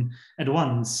Anthropocene at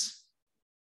once.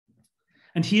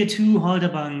 And here too,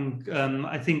 Holderbank,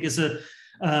 I think, is a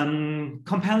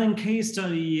compelling case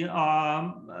study,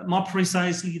 more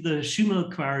precisely the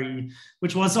Schumel Quarry,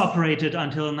 which was operated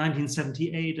until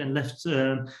 1978 and left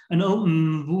an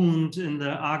open wound in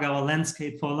the Aargau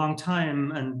landscape for a long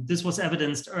time. And this was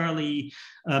evidenced early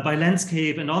by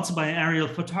landscape and also by aerial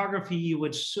photography,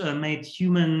 which made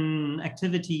human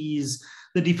activities,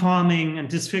 the deforming and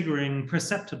disfiguring,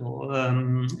 perceptible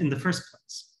in the first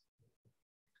place.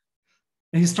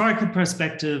 A historical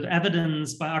perspective,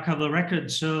 evidence by archival record,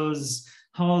 shows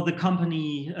how the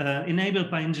company,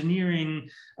 enabled by engineering,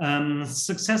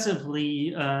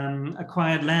 successively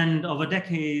acquired land over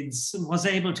decades, was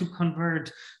able to convert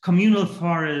communal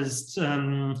forests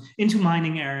into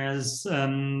mining areas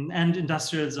and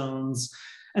industrial zones,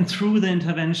 and through the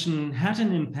intervention had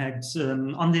an impact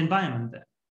on the environment there.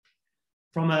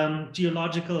 From a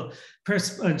geographical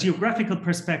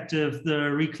perspective,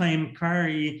 the reclaimed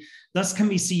quarry thus can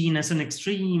be seen as an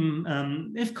extreme,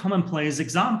 if commonplace,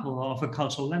 example of a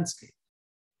cultural landscape.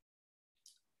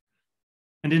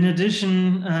 And in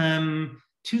addition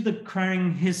to the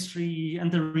quarrying history and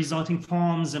the resulting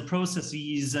forms and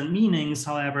processes and meanings,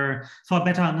 however, for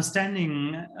better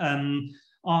understanding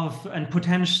of and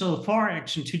potential for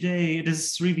action today, it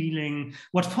is revealing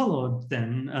what followed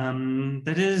then.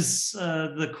 That is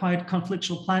the quite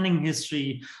conflictual planning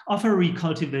history of a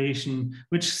recultivation,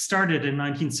 which started in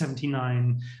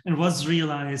 1979 and was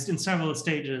realized in several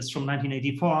stages from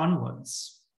 1984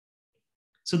 onwards.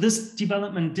 So this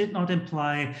development did not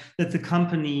imply that the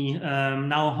company,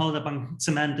 now Holderbank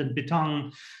Cement and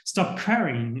Beton, stopped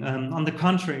quarrying. On the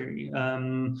contrary,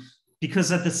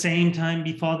 because at the same time,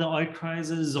 before the oil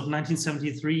crisis of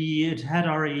 1973, it had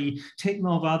already taken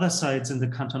over other sites in the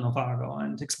canton of Aargau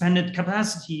and expanded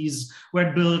capacities where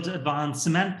it built advanced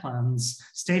cement plants,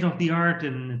 state-of-the-art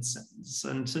in its sense,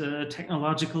 and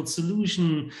technological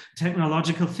solution,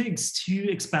 technological fix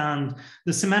to expand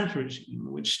the cement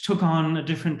regime, which took on a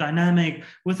different dynamic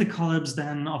with the collapse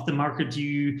then of the market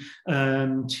due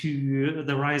to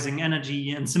the rising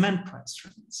energy and cement price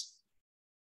trends.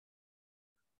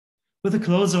 With the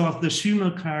closure of the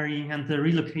Schumel Quarry and the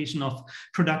relocation of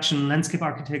production, landscape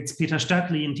architects Peter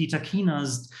Stöckli and Dieter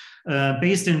Kienast,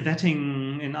 based in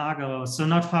Wettingen in Aargau, so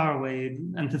not far away,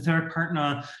 and the third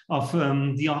partner of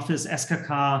the office,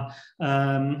 SKK,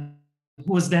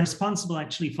 who was then responsible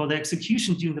actually for the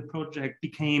execution during the project,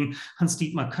 became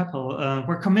Hans-Dietmar Köppel,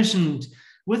 were commissioned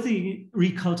with the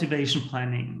recultivation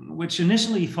planning, which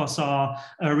initially foresaw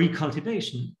a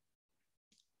recultivation.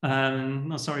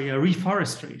 A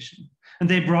reforestation. And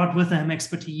they brought with them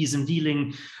expertise in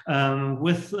dealing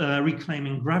with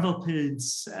reclaiming gravel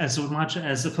pits, as much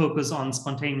as a focus on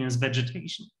spontaneous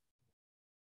vegetation.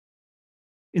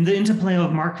 In the interplay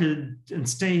of market and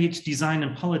state, design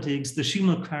and politics, the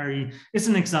Schumel Quarry is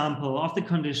an example of the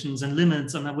conditions and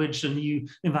limits under which a new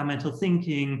environmental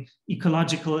thinking,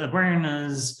 ecological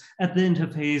awareness at the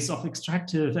interface of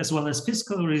extractive as well as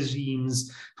fiscal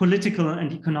regimes, political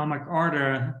and economic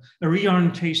order, a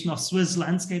reorientation of Swiss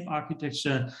landscape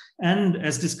architecture, and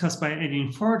as discussed by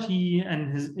Adrian Forty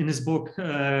and in his book,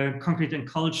 Concrete and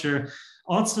Culture,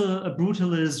 also a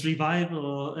brutalist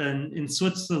revival in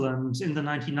Switzerland in the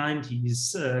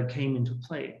 1990s came into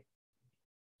play.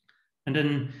 And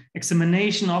an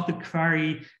examination of the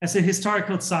quarry as a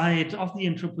historical site of the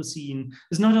Anthropocene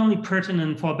is not only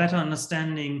pertinent for a better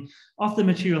understanding of the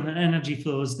material and energy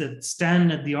flows that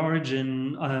stand at the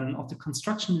origin of the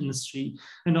construction industry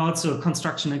and also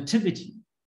construction activity.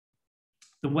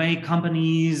 The way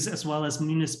companies as well as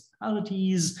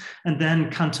municipalities and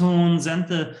then cantons and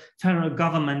the federal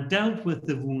government dealt with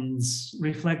the wounds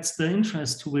reflects the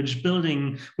interest to which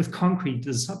building with concrete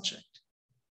is subject.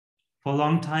 For a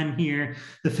long time here,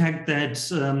 the fact that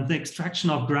the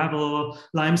extraction of gravel,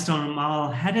 limestone, and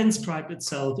marl had inscribed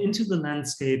itself into the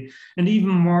landscape, and even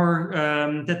more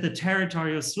that the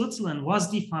territory of Switzerland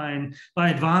was defined by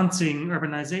advancing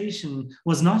urbanization,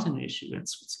 was not an issue in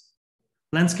Switzerland.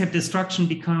 Landscape destruction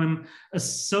became a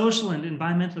social and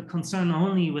environmental concern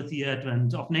only with the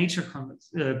advent of nature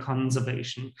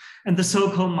conservation and the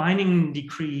so-called mining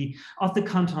decree of the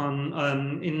canton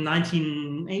in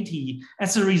 1980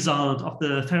 as a result of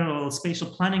the federal spatial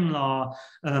planning law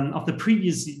of the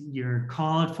previous year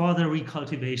called for the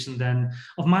recultivation then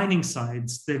of mining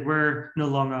sites that were no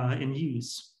longer in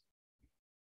use.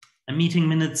 And meeting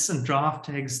minutes and draft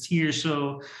text here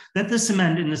show that the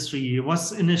cement industry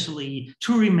was initially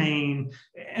to remain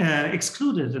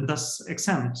excluded and thus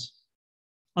exempt.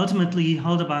 Ultimately,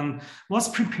 Halderbank was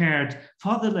prepared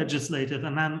for the legislative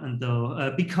amendment,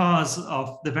 though, because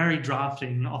of the very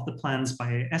drafting of the plans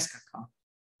by SKK.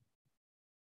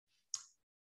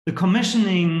 The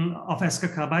commissioning of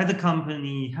SKK by the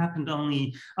company happened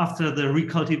only after the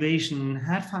recultivation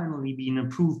had finally been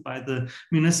approved by the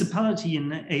municipality in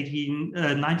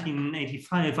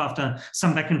 1985 after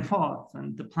some back and forth,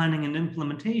 and the planning and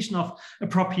implementation of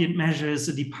appropriate measures,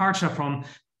 a departure from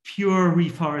pure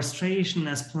reforestation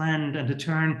as planned and a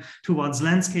turn towards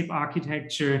landscape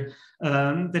architecture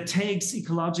that takes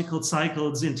ecological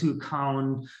cycles into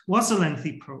account was a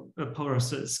lengthy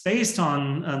process based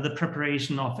on the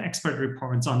preparation of expert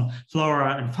reports on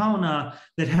flora and fauna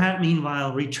that had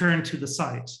meanwhile returned to the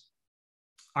site.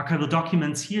 Archival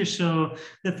documents here show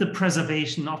that the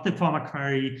preservation of the former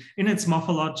quarry in its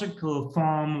morphological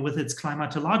form with its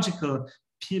climatological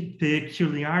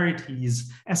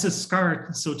peculiarities as a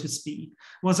scarp, so to speak,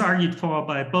 was argued for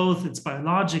by both its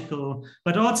biological,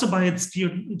 but also by its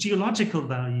geological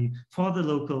value for the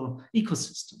local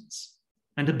ecosystems.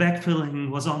 And the backfilling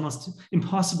was almost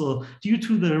impossible due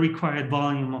to the required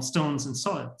volume of stones and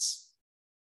soils.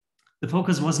 The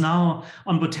focus was now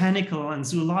on botanical and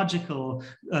zoological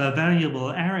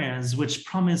valuable areas, which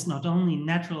promised not only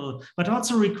natural, but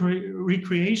also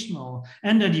recreational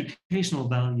and educational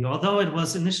value, although it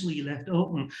was initially left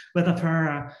open whether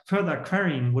further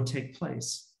quarrying would take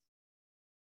place.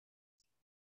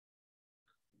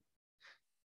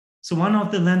 So one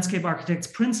of the landscape architect's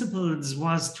principles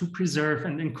was to preserve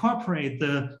and incorporate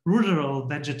the ruderal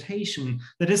vegetation,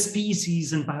 that is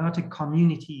species and biotic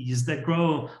communities that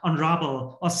grow on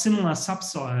rubble or similar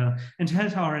subsoil and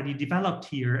had already developed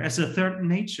here as a third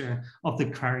nature of the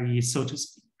quarry, so to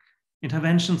speak.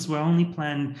 Interventions were only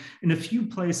planned in a few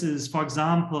places, for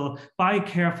example, by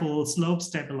careful slope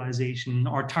stabilization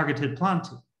or targeted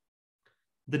planting.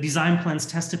 The design plans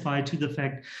testify to the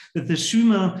fact that the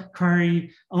Schumel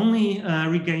quarry only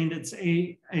regained its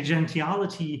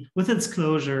agentiality with its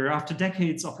closure after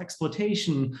decades of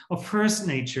exploitation of first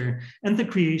nature and the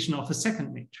creation of a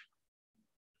second nature.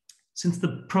 Since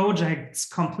the project's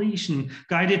completion,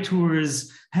 guided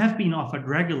tours have been offered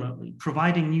regularly,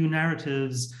 providing new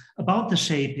narratives about the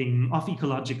shaping of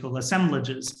ecological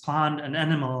assemblages, plant and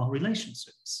animal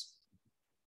relationships.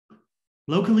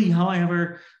 Locally,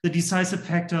 however, the decisive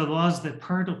factor was that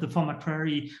part of the former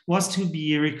quarry was to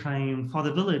be reclaimed for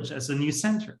the village as a new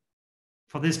center.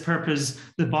 For this purpose,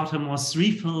 the bottom was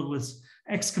refilled with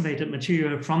excavated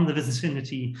material from the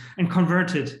vicinity and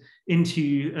converted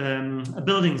into a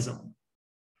building zone.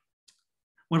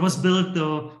 What was built,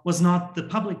 though, was not the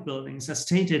public buildings as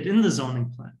stated in the zoning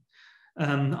plan,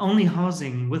 only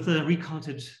housing with a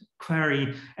recultivated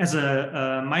quarry as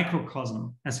a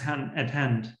microcosm at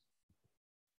hand.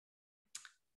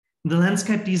 The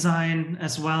landscape design,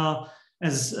 as well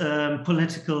as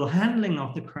political handling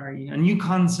of the quarry, a new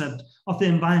concept of the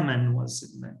environment was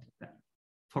invented then.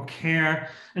 For care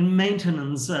and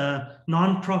maintenance, a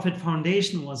non-profit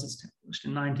foundation was established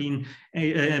in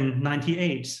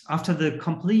 1998 after the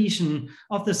completion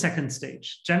of the second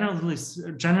stage,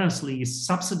 generously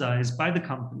subsidized by the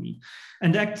company.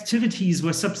 And activities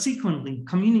were subsequently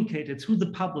communicated through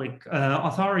the public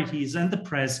authorities and the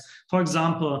press, for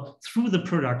example, through the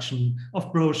production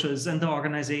of brochures and the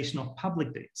organization of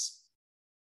public days.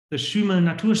 The Schumel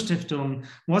Naturstiftung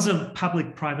was a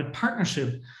public-private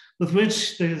partnership with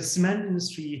which the cement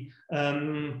industry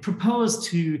proposed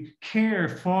to care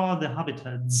for the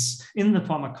habitats in the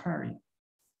former quarry.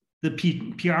 The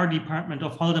PR department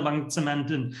of Halderbank Cement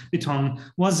and Beton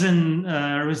was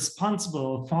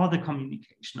responsible for the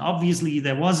communication. Obviously,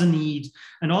 there was a need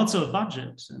and also a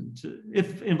budget. And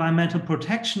if environmental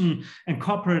protection and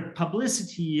corporate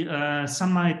publicity,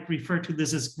 some might refer to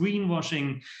this as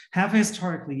greenwashing, have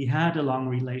historically had a long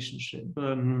relationship.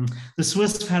 The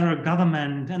Swiss federal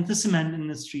government and the cement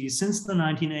industry since the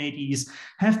 1980s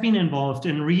have been involved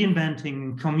in reinventing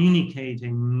and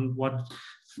communicating what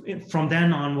from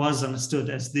then on was understood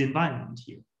as the environment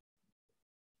here.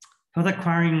 Further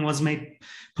quarrying was made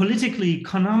politically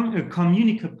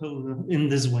communicable in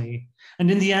this way. And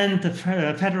in the end, the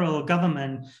federal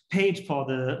government paid for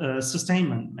the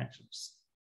sustainment measures.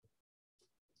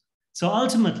 So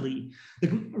ultimately, the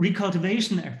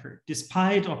recultivation effort,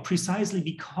 despite or precisely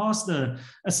because the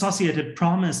associated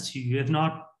promise to, if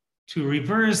not to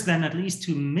reverse, then at least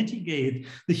to mitigate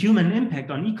the human impact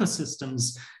on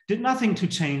ecosystems, did nothing to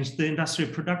change the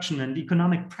industrial production and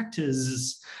economic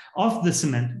practices of the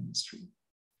cement industry.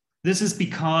 This is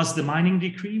because the mining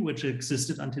decree, which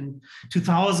existed until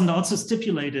 2000, also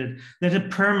stipulated that a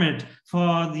permit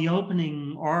for the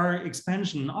opening or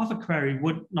expansion of a quarry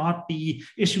would not be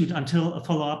issued until a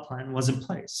follow-up plan was in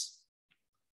place.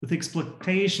 With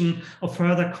exploitation of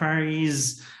further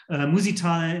quarries,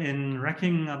 Musital in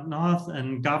Recking up north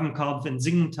and Gavenkopf in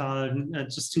Singental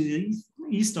just to the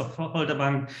east of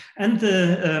Holterbank, and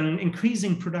the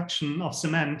increasing production of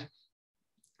cement,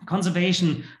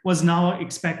 conservation was now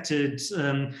expected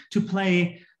to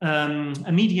play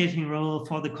a mediating role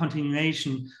for the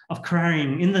continuation of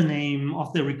quarrying in the name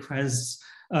of the requests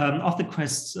of the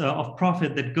quest of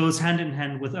profit that goes hand in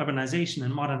hand with urbanization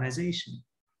and modernization.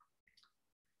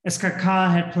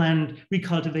 SKK had planned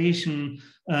recultivation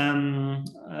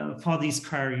for these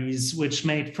quarries, which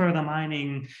made further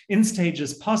mining in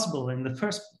stages possible in the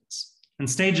first place. And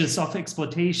stages of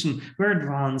exploitation were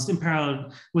advanced in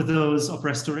parallel with those of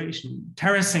restoration.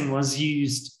 Terracing was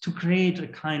used to create a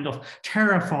kind of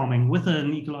terraforming with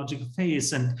an ecological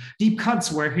phase, and deep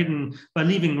cuts were hidden by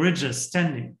leaving ridges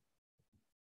standing.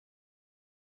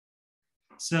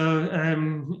 So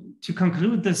to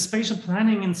conclude, the spatial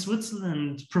planning in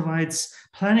Switzerland provides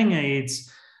planning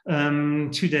aids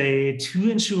today to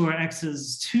ensure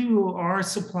access to or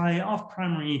supply of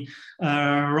primary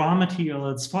raw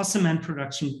materials for cement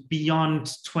production beyond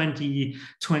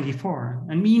 2024.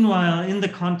 And meanwhile, in the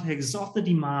context of the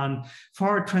demand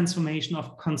for transformation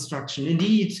of construction,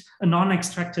 indeed a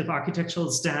non-extractive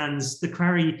architectural stance, the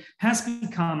quarry has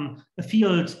become a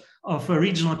field of a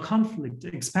regional conflict.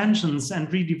 Expansions and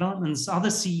redevelopments are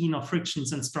the scene of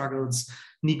frictions and struggles,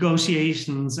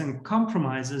 negotiations and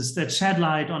compromises that shed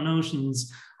light on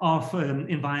notions of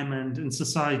environment and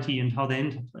society and how they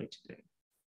interplay today.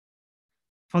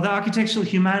 For the architectural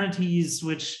humanities,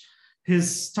 which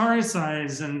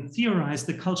historicize and theorize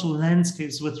the cultural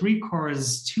landscapes with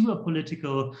recourse to a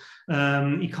political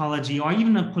ecology or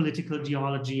even a political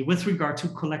geology with regard to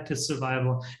collective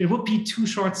survival, it would be too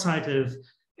short-sighted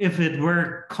if it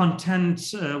were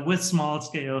content with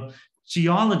small-scale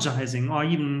geologizing or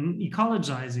even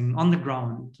ecologizing on the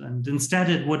ground. And instead,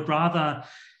 it would rather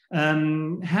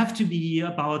have to be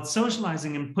about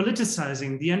socializing and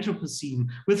politicizing the Anthropocene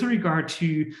with regard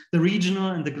to the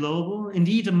regional and the global,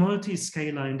 indeed a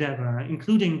multi-scalar endeavor,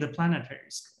 including the planetary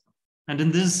scale. And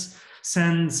in this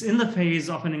sense, in the face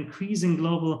of an increasing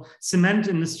global cement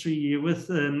industry with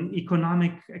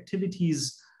economic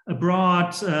activities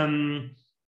abroad,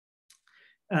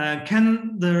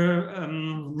 can the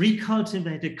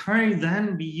recultivated quarry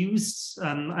then be used,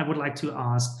 I would like to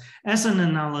ask, as an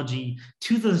analogy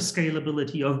to the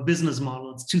scalability of business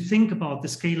models, to think about the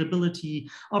scalability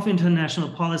of international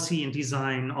policy and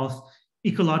design of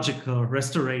ecological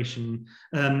restoration,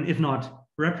 if not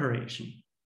reparation?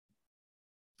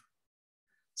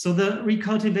 So the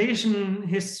recultivation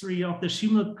history of the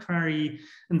Schumel quarry,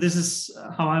 and this is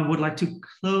how I would like to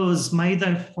close, may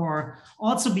therefore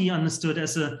also be understood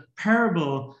as a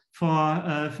parable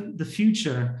for the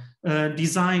future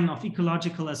design of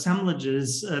ecological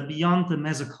assemblages beyond the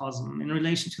mesocosm in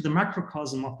relation to the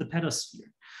macrocosm of the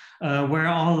pedosphere, where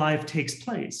all life takes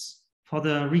place. For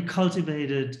the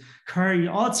recultivated quarry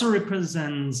also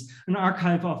represents an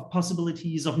archive of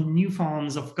possibilities of new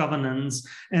forms of governance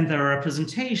and their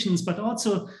representations, but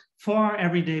also for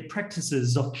everyday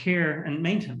practices of care and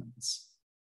maintenance.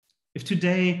 If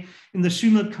today in the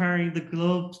Schumel quarry, the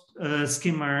globe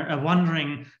skimmer, a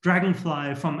wandering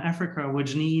dragonfly from Africa,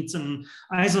 which needs an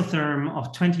isotherm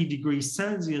of 20 degrees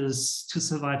Celsius to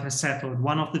survive, has settled,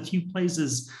 one of the few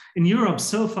places in Europe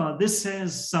so far, this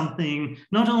says something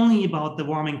not only about the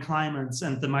warming climates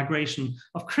and the migration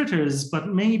of critters, but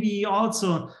maybe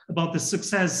also about the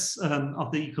success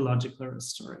of the ecological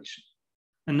restoration.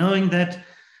 And knowing that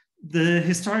the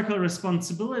historical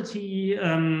responsibility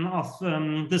of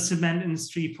the cement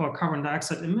industry for carbon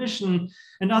dioxide emission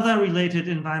and other related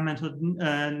environmental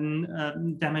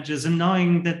damages, and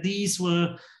knowing that these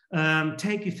will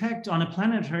take effect on a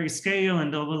planetary scale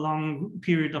and over a long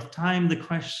period of time, the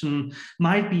question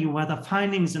might be whether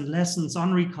findings and lessons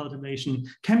on recultivation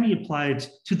can be applied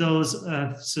to those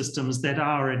systems that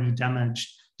are already damaged,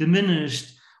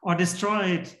 diminished, or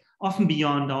destroyed, often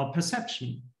beyond our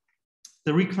perception.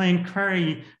 The reclaimed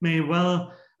quarry may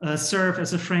well serve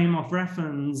as a frame of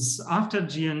reference after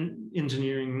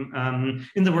geoengineering,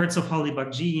 in the words of Holly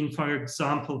Buck-Jean, for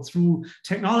example, through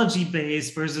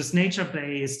technology-based versus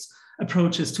nature-based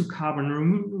approaches to carbon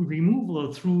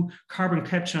removal through carbon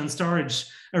capture and storage,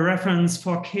 a reference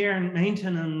for care and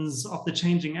maintenance of the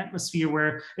changing atmosphere,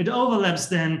 where it overlaps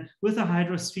then with the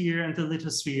hydrosphere and the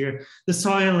lithosphere, the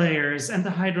soil layers and the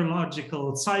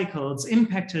hydrological cycles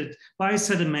impacted by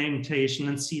sedimentation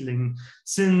and sealing,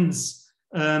 since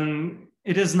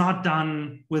it is not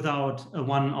done without a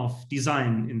one-off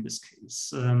design in this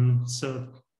case. So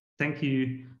thank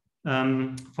you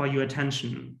for your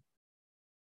attention.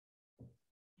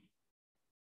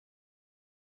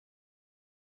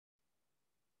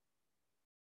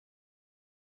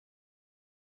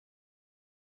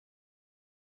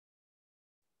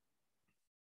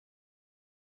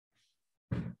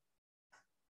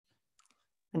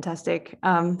 Fantastic.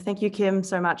 Thank you, Kim,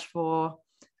 so much for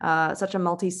such a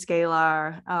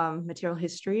multi-scalar material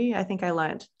history. I think I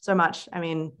learned so much. I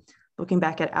mean, looking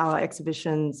back at our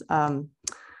exhibition's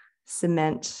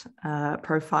cement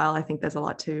profile, I think there's a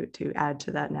lot to add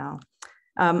to that now.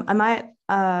 I might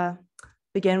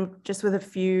begin just with a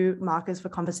few markers for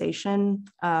conversation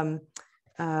on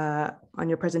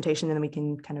your presentation, and then we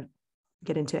can kind of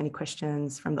get into any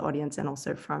questions from the audience and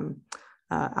also from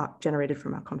generated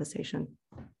from our conversation.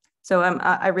 So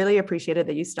I really appreciated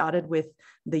that you started with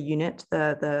the unit,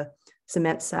 the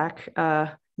cement sack,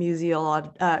 kind of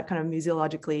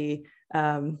museologically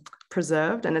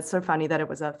preserved. And it's so funny that it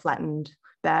was a flattened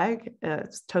bag.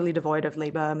 It's totally devoid of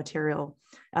labor, material,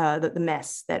 the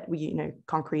mess that we,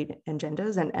 concrete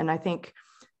engenders. And I think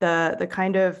the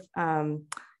kind of,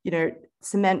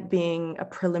 cement being a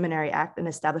preliminary act, an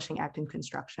establishing act in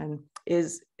construction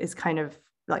is kind of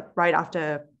like right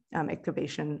after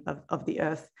excavation of the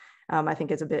earth. I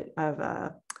think is a bit of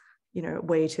a,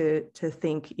 way to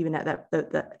think even at that,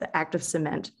 the act of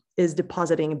cement is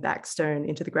depositing back stone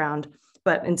into the ground.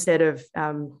 But instead of,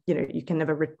 you can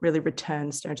never really return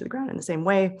stone to the ground in the same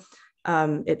way.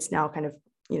 It's now kind of,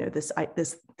 this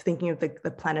thinking of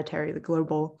the planetary, the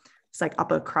global, it's like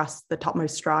upper crust, the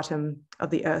topmost stratum of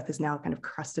the earth is now kind of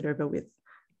crusted over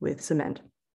with cement.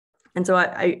 And so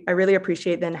I really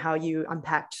appreciate then how you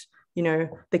unpacked,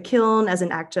 the kiln as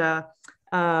an actor,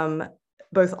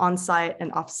 both on-site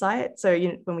and off-site. So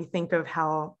when we think of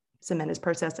how cement is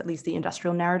processed, at least the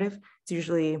industrial narrative, it's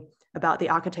usually about the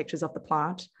architectures of the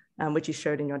plant, which you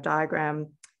showed in your diagram,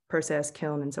 process,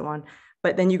 kiln, and so on.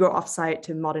 But then you go off-site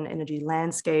to modern energy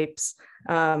landscapes,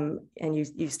 and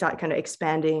you start kind of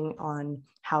expanding on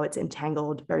how it's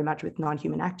entangled very much with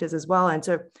non-human actors as well. And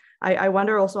so I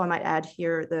wonder also, I might add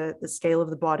here, the scale of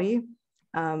the body,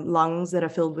 lungs that are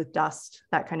filled with dust,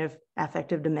 that kind of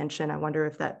affective dimension. I wonder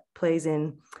if that plays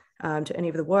in to any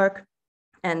of the work.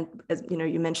 And as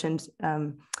you mentioned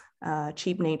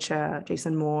cheap nature,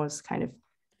 Jason Moore's kind of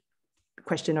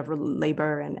question of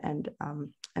labor and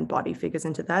body figures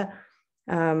into that.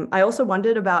 I also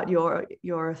wondered about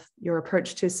your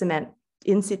approach to cement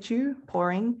in situ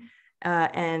pouring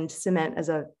and cement as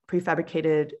a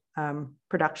prefabricated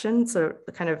production. So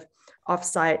the kind of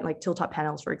off-site, like tilt-up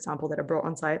panels, for example, that are brought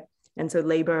on site. And so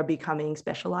labor becoming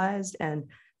specialized, and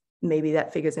maybe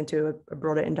that figures into a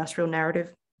broader industrial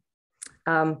narrative.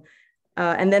 And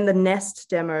then the nest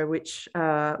demo, which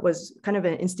was kind of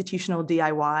an institutional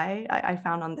DIY, I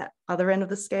found on that other end of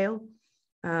the scale.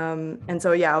 And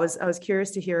so, yeah, I was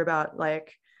curious to hear about,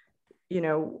 like,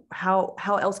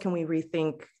 how else can we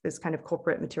rethink this kind of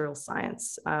corporate material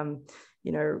science,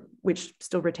 which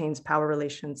still retains power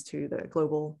relations to the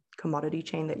global commodity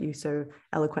chain that you so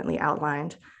eloquently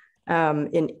outlined,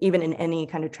 even in any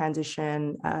kind of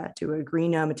transition to a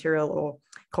greener material or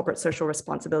corporate social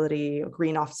responsibility or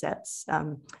green offsets.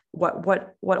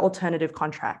 What alternative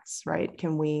contracts, right,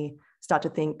 can we start to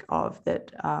think of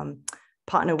that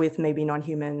partner with maybe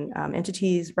non-human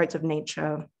entities, rights of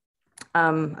nature?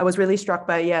 I was really struck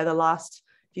by, the last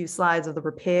few slides of the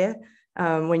repair,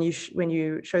 when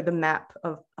you showed the map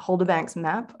of Holderbank's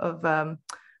map of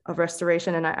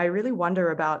restoration, and I really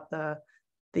wonder about the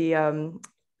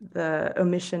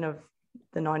omission of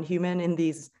the non-human in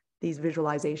these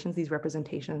visualizations, these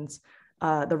representations.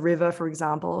 The river, for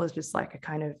example, is just like a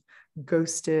kind of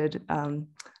ghosted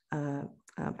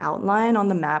outline on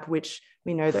the map, which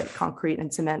we know that concrete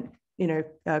and cement,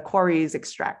 quarries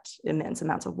extract immense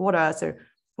amounts of water. So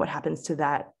what happens to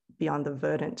that beyond the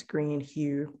verdant green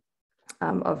hue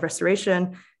of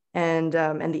restoration, and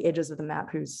the edges of the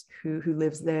map, who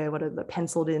lives there, what are the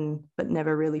penciled in but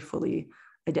never really fully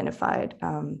identified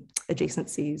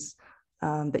adjacencies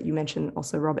that you mentioned,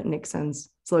 also Robert Nixon's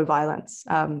slow violence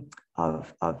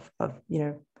of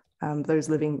those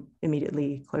living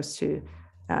immediately close to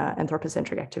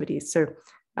anthropocentric activities. So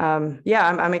yeah,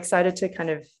 I'm excited to kind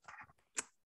of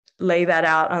lay that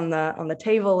out on the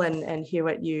table and hear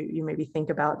what you maybe think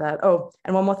about that. Oh,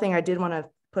 and one more thing I did want to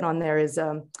put on there is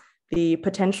the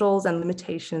potentials and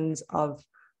limitations of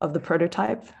the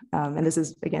prototype. And this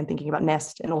is, again, thinking about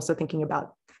Nest and also thinking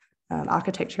about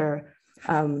architecture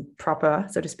proper,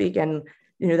 so to speak, and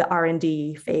the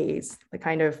R&D phase, the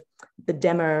kind of the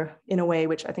demo in a way,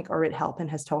 which I think Orit Halpin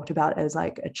has talked about as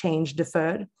like a change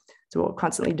deferred. So we're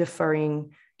constantly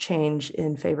deferring change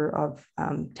in favor of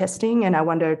testing. And I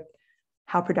wonder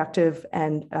how productive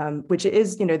and which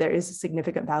is, there is a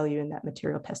significant value in that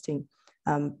material testing,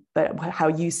 but how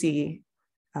you see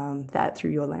that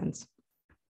through your lens.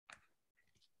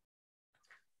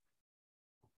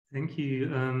 Thank you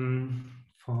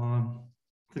for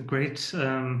the great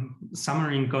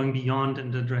summary and going beyond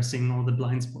and addressing all the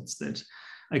blind spots that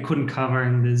I couldn't cover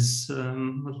in this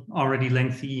already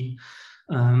lengthy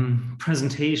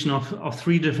presentation of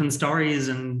 3 different stories,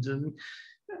 and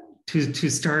to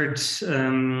start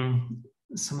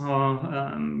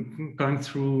somehow going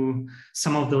through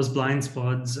some of those blind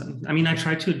spots. I mean, I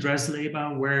tried to address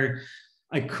labor where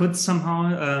I could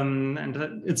somehow, and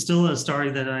it's still a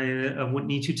story that I would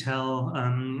need to tell,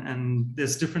 and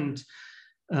there's different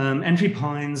entry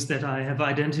points that I have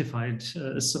identified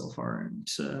so far.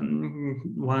 And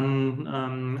one,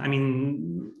 I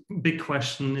mean, big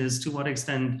question is to what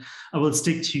extent I will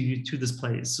stick to this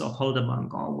place of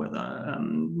Holderbank, or whether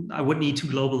I would need to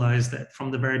globalize that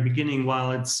from the very beginning.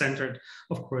 While it's centered,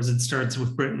 of course, it starts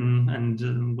with Britain,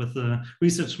 and with the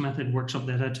research method workshop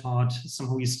that I taught,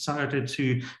 somehow we started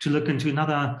to look into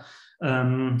another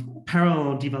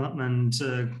parallel development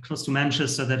close to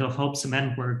Manchester, that of Hope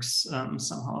Cement Works,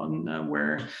 somehow,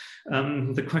 where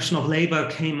the question of labor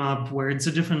came up, where it's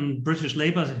a different British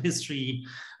labor history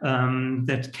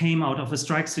that came out of a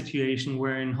strike situation,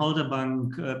 where in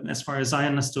Holderbank, as far as I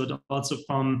understood, also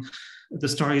from the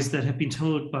stories that have been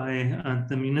told by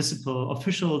the municipal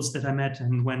officials that I met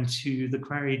and went to the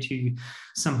Quarry to,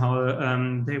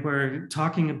 somehow they were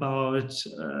talking about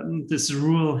this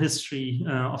rural history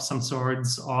of some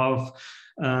sorts of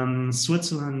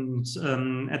Switzerland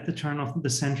at the turn of the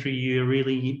century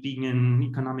really being in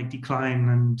economic decline.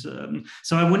 And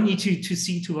so I would need to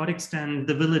see to what extent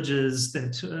the villages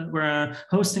that were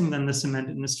hosting then the cement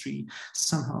industry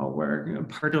somehow were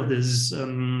part of this.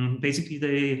 Basically,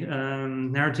 the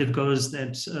narrative goes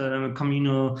that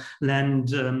communal land,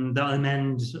 the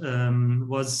Almend,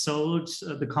 was sold,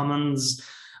 the commons,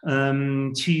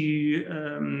 to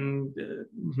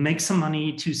make some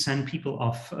money to send people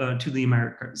off to the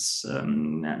Americas.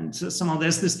 And somehow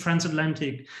there's this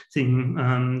transatlantic thing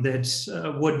that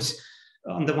would,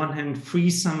 on the one hand,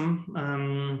 free some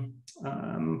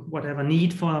whatever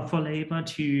need for labor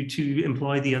to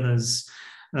employ the others.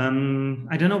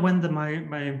 I don't know when the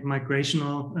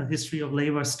migrational history of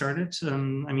labor started.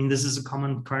 I mean, this is a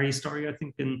common Quarry story, I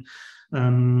think, in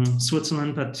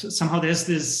Switzerland, but somehow there's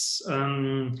this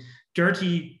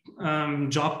dirty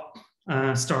job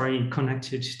story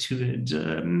connected to it.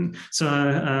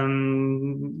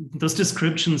 Those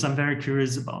descriptions I'm very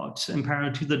curious about, in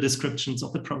parallel to the descriptions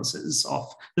of the process,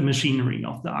 of the machinery,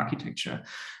 of the architecture.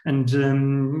 And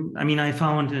I mean, I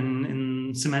found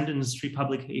in cement industry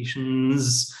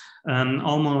publications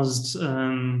almost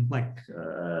like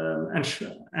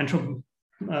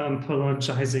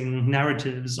anthropologizing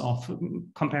narratives of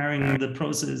comparing the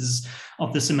process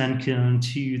of the cement kiln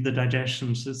to the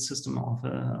digestion system of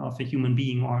a human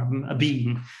being, or a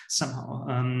being somehow,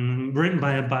 written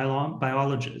by a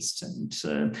biologist. And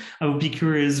I would be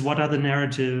curious, what are the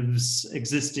narratives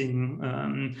existing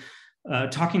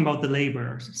talking about the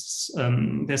labor?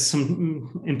 There's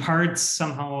some, in parts,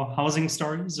 somehow housing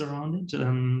stories around it.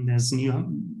 There's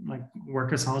new like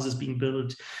workers' houses being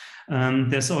built.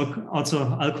 There's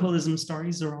also alcoholism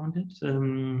stories around it,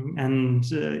 and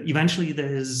eventually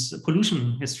there's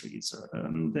pollution histories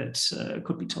that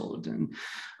could be told. And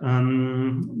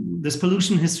this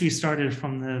pollution history started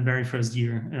from the very first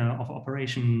year of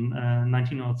operation,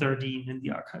 1913. In the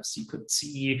archives, you could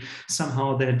see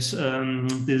somehow that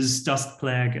this dust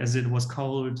plague, as it was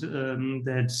called,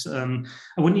 that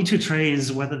I would need to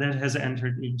trace whether that has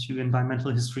entered into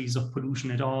environmental histories of pollution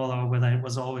at all, or whether it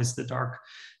was always the dark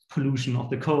pollution of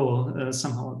the coal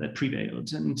somehow that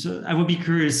prevailed. And I would be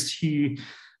curious to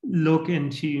look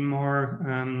into more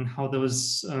how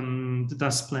those the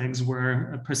dust plagues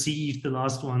were perceived, the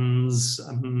last ones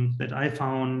that I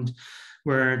found.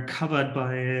 were covered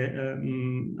by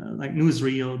like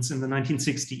newsreels in the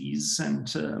 1960s,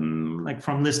 and like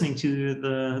from listening to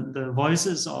the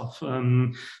voices of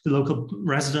the local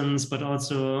residents, but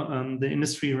also the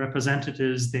industry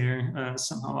representatives there,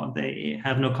 somehow they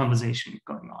have no conversation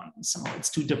going on. Somehow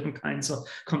it's two different kinds of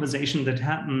conversation that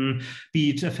happen, be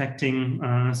it affecting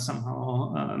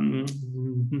somehow,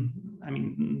 I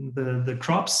mean, the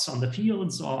crops on the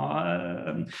fields,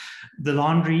 or the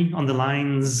laundry on the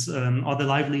lines, or the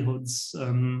livelihoods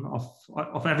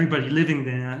of everybody living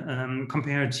there,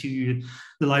 compared to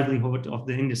the livelihood of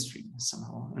the industry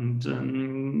somehow. And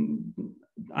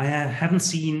I haven't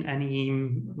seen any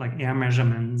like air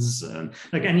measurements,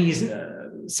 like any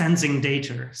sensing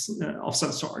data of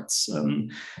some sorts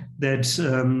that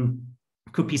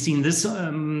could be seen. This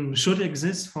should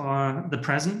exist for the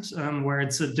present, where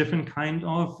it's a different kind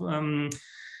of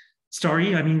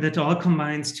story. I mean, that all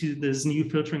combines to this new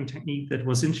filtering technique that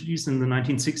was introduced in the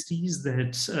 1960s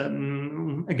that,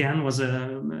 again, was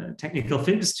a technical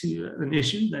fix to an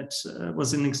issue that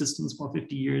was in existence for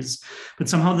 50 years. But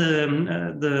somehow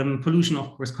the pollution,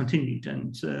 of course, continued.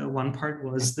 And one part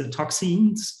was the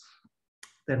toxins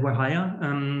that were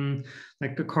higher.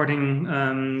 Like according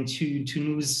to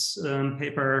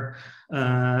newspaper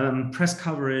press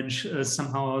coverage,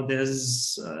 somehow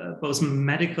there's both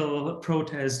medical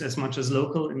protest as much as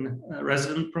local and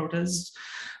resident protest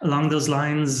along those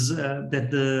lines, that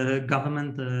the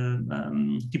government,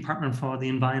 the Department for the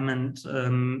Environment,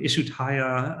 issued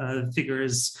higher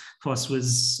figures for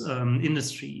Swiss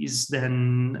industries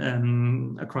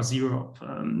than across Europe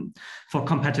for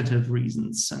competitive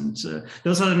reasons. And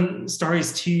those are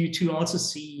stories to also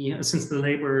see, since the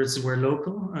laborers were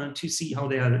local, to see how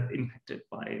they are impacted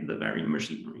by the very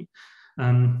machinery.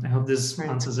 I hope this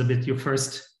answers a bit your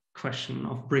first question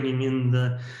of bringing in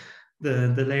the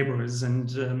laborers. And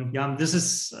yeah, this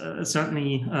is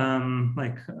certainly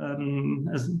like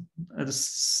a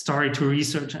story to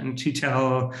research and to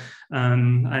tell.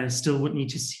 I still would need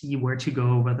to see where to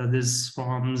go, whether this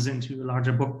forms into a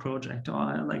larger book project,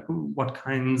 or like what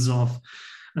kinds of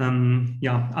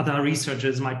other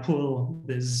researchers might pull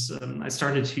this. I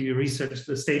started to research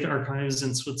the state archives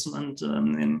in Switzerland,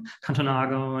 in Canton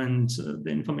Aargau, and the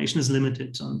information is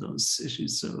limited on those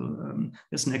issues. So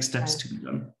there's next steps to be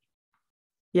done.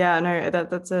 Yeah, no,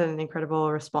 that's an incredible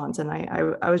response. And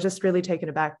I was just really taken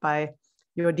aback by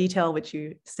your detail, which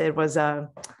you said was a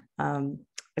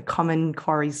common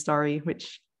quarry story,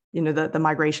 which, you know, the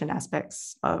migration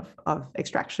aspects of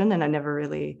extraction. And I never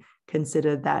really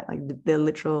considered that, like the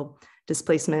literal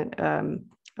displacement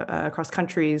across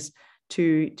countries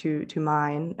to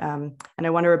mine. And I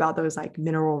wonder about those like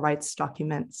mineral rights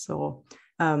documents, or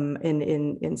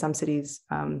in some cities,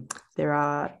 there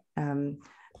are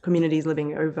communities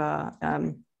living over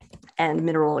and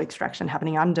mineral extraction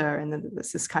happening under, and then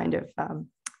there's this kind of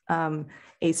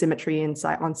asymmetry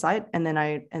on site, and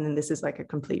then this is like a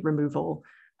complete removal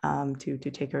to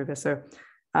take over. So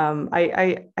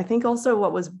I think also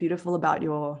what was beautiful about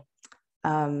your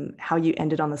how you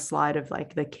ended on the slide of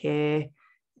like the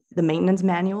maintenance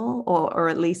manual, or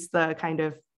at least the kind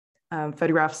of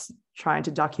photographs trying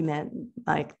to document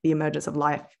like the emergence of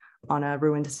life on a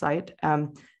ruined site.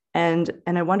 And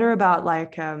I wonder about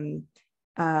like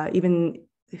even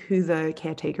who the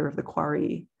caretaker of the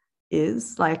quarry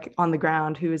is, like on the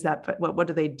ground. Who is that? What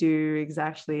do they do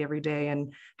exactly every day?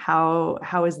 And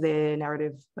how is their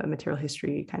narrative material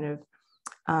history kind of,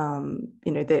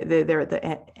 you know, they're at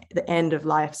the end of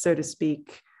life, so to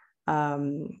speak.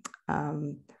 Yeah.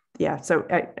 So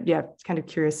kind of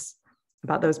curious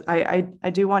about those. I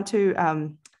do want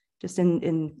to just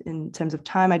in terms of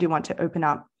time, I do want to open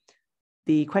up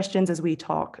the questions as we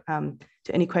talk.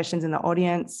 To any questions in the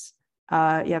audience,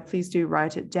 please do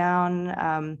write it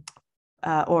down,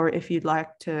 or if you'd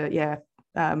like to,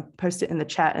 post it in the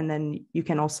chat, and then you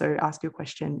can also ask your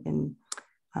question in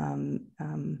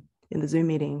the Zoom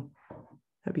meeting.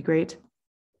 That'd be great.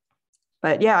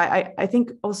 But yeah, I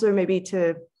think also maybe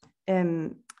to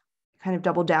kind of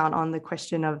double down on the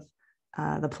question of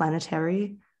the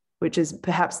planetary, which is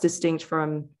perhaps distinct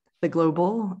from the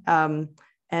global,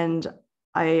 and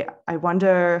I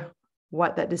wonder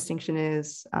what that distinction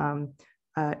is. And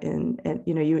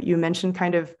you know, you mentioned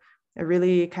kind of a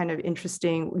really kind of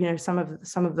interesting, you know, some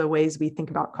of the ways we think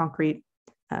about concrete,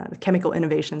 chemical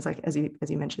innovations, like as you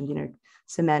mentioned, you know,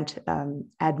 cement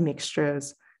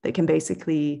admixtures that can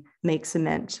basically make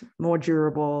cement more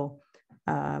durable,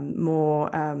 more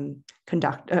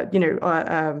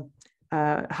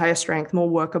higher strength, more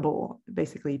workable,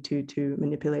 basically to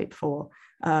manipulate for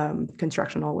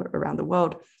construction all around the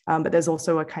world. But there's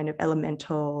also a kind of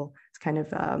elemental kind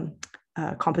of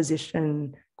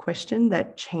composition question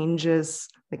that changes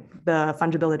like the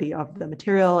fungibility of the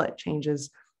material. It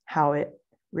changes how it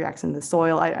reacts in the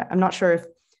soil. I'm not sure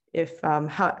if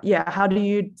how do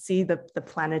you see the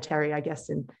planetary, I guess,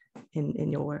 in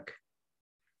your work?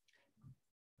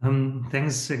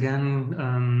 Thanks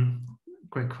again.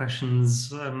 Great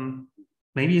questions.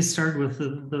 Maybe you start with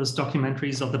those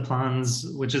documentaries of the plants,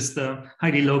 which is the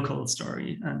highly local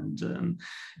story. And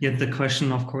yet the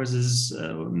question, of course, is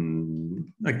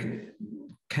like,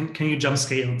 can you jump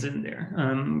scales in there?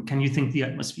 Can you think the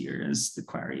atmosphere is the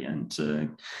quarry? And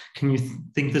can you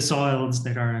think the soils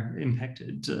that are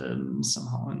impacted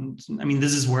somehow? And I mean,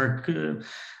 this is work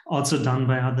also done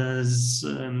by others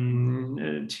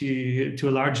to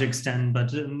a large extent.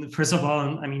 But first of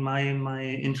all, I mean, my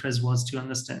interest was to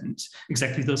understand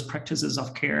exactly those practices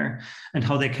of care and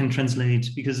how they can translate,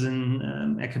 because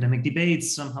in academic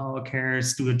debates, somehow care,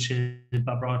 stewardship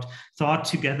are brought thought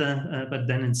together, but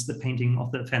then it's the painting of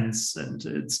the fence and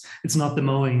it's not the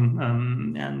mowing.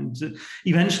 And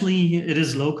eventually it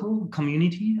is local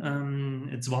community,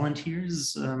 it's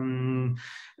volunteers.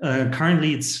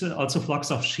 Currently, it's also flocks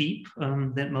of sheep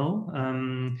that mow,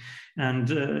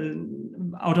 and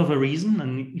out of a reason,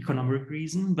 an economic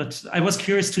reason. But I was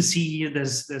curious to see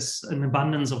there's an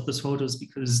abundance of those photos,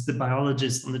 because the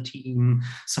biologist on the team,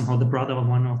 somehow the brother of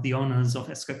one of the owners of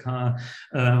SKK,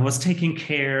 was taking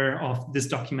care of this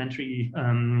documentary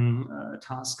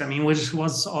task. I mean, which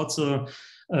was also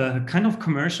kind of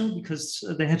commercial, because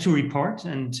they had to report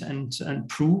and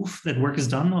prove that work is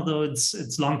done, although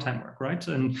it's long time work, right?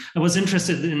 And I was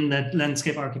interested in that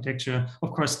landscape architecture,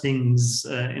 of course, things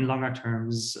in longer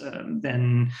terms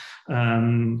than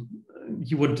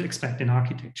you would expect in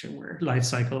architecture, where life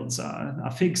cycles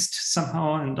are fixed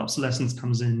somehow and obsolescence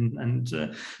comes in.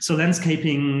 And so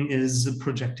landscaping is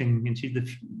projecting into the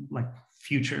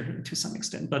future to some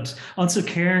extent, but also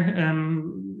care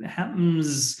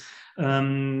happens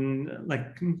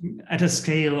like at a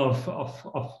scale of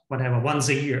whatever, once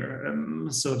a year.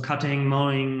 So cutting,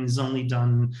 mowing is only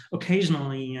done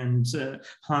occasionally, and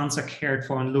plants are cared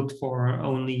for and looked for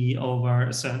only over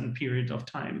a certain period of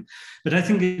time. But I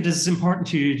think it is important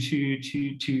to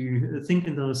think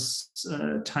in those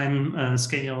time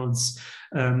scales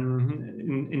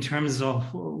in terms of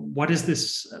what is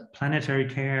this planetary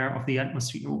care of the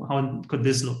atmosphere? How could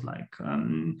this look like? I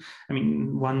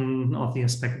mean, one of the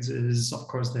aspects is, of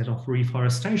course, that of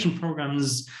reforestation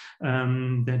programs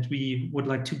that we would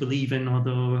like to believe in,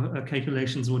 although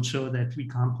calculations would show that we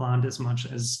can't plant as much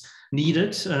as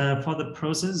needed for the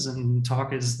process. And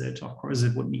talk is that, of course,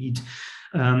 it would need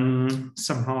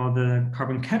somehow the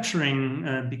carbon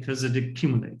capturing because it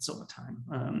accumulates over time.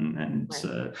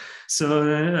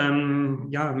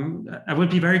 Yeah, I would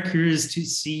be very curious to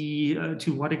see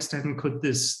to what extent could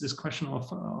this question of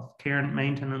care and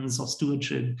maintenance, of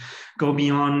stewardship, go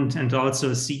beyond, and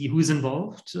also see who's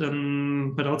involved,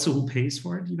 but also who pays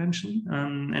for it eventually,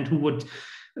 and who would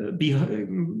be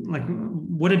like,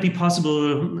 would it be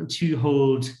possible to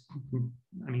hold,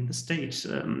 I mean, the state,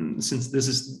 since this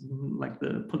is like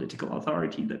the political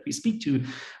authority that we speak to,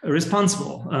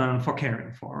 responsible for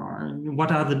caring for?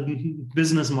 What are the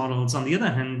business models, on the other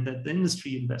hand, that the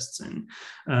industry invests in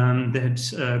that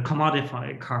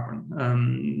commodify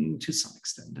carbon to some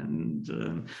extent?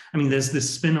 And I mean, there's this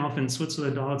spin-off in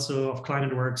Switzerland also of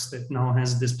Climate Works that now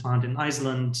has this plant in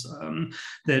Iceland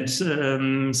that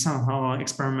somehow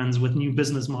experiments with new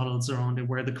business models around it,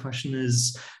 where the question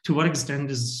is, to what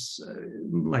extent is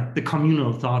like the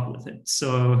communal thought with it?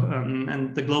 So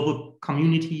and the global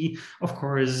community, of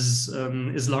course,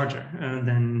 is larger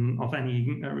than of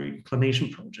any reclamation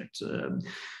project.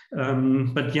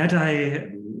 But yet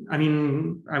I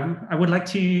mean, I would like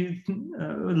to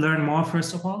learn more,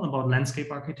 first of all, about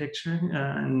landscape architecture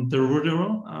and the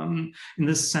rural in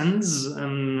this sense,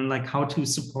 like how to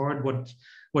support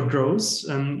what grows,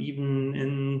 even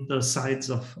in the sides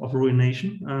of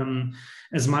ruination,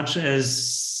 as much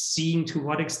as seeing to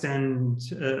what extent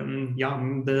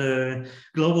the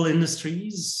global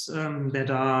industries that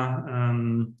are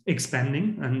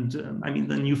expanding. And I mean,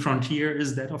 the new frontier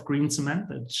is that of green cement,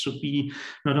 that should be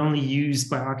not only used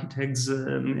by architects,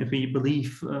 if we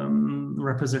believe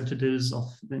representatives of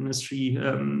the industry,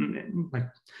 like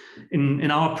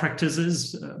in our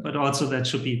practices, but also that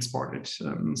should be exported.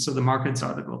 So the markets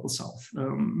are the global south.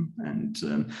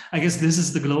 I guess this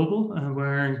is the global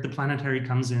where the planetary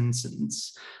comes in,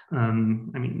 since I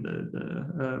mean,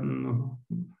 the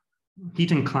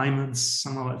heating climates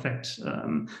somehow affect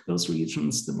those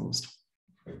regions the most.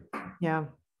 Yeah,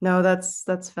 no,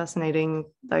 that's fascinating.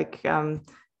 Like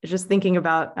just thinking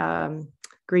about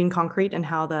green concrete and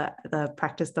how the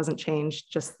practice doesn't change,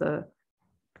 just the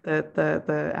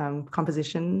the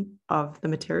composition of the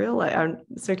material. I'm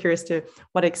so curious to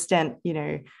what extent, you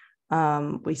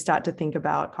know, we start to think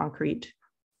about concrete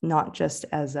not just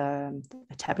as a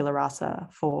tabula rasa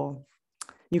for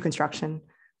new construction,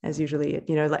 as usually,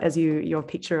 you know, as your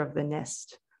picture of the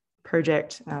nest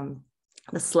project,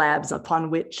 the slabs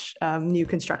upon which new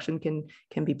construction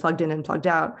can be plugged in and plugged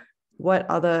out. What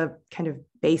other kind of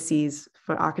bases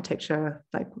for architecture,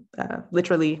 like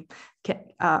literally,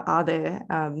 are there?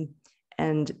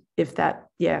 And if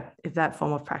that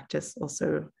form of practice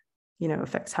also, you know,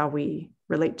 affects how we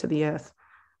relate to the earth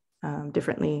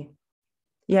differently.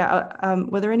 Yeah,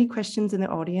 were there any questions in the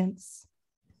audience?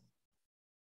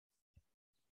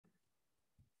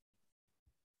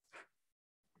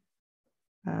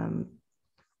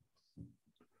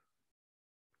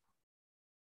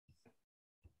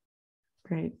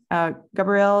 Great.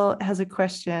 Gabrielle has a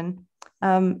question.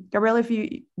 Gabrielle,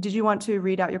 did you want to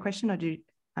read out your question, or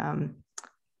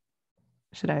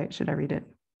should I read it?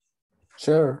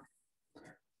 Sure.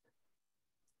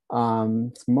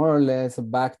 It's more or less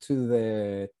back to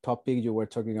the topic you were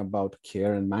talking about,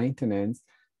 care and maintenance.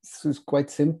 This is quite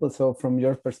simple. So from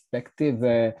your perspective,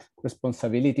 the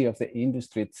responsibility of the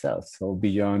industry itself, so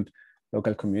beyond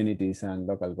local communities and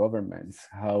local governments,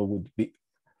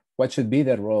 what should be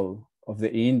the role of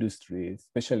the industry,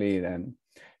 especially then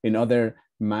in other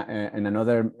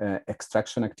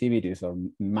extraction activities or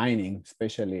mining,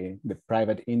 especially the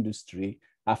private industry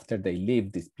after they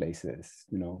leave these places,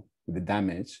 you know, the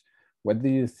damage. What do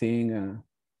you think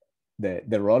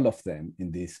the role of them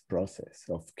in this process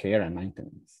of care and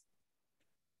maintenance?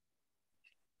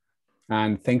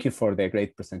 And thank you for the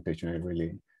great presentation. I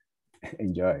really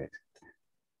enjoyed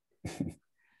it.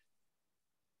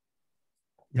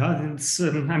 Yeah, it's.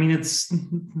 I mean, it's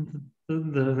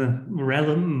the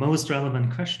most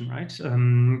relevant question, right?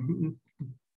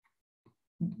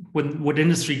 Would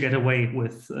industry get away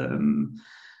with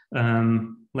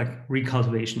like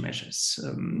recultivation measures?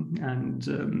 I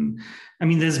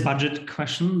mean, there's budget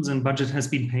questions, and budget has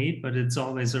been paid, but it's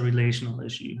always a relational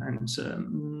issue.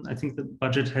 And I think the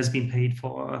budget has been paid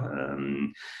for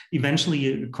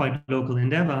eventually a quite local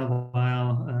endeavor,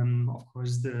 while of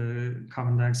course the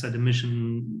carbon dioxide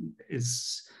emission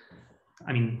is,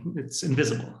 I mean, it's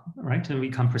invisible, right? And we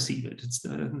can't perceive it. It's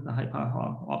the hyper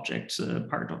object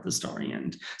part of the story.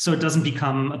 And so it doesn't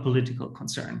become a political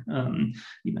concern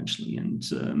eventually. And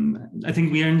I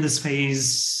think we are in this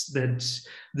phase that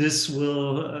this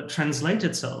will translate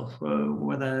itself,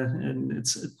 whether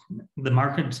the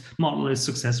market model is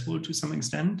successful to some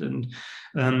extent. And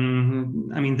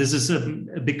I mean, this is a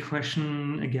big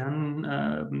question again,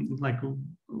 like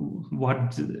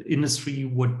what industry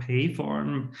would pay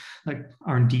for like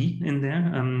R&D in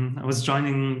there. I was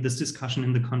joining this discussion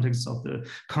in the context of the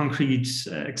concrete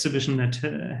exhibition that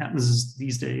happens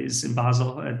these days in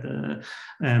Basel at the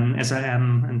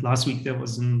SIM. And last week there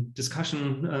was a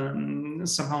discussion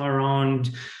somehow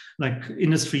around like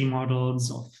industry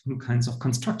models of new kinds of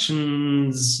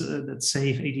constructions that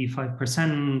save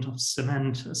 85% of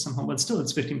cement somehow, but still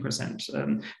it's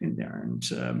 15% in there.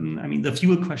 And I mean, the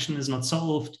fuel question is not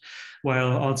solved,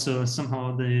 while also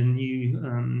somehow the new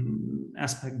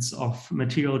aspects of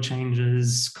material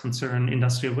changes concern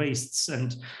industrial wastes,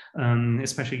 and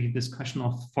especially this question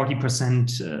of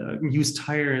 40% used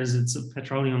tires. It's a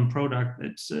petroleum product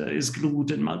that is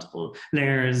glued in multiple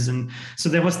layers. And so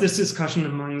there was this discussion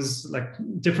amongst like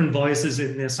different voices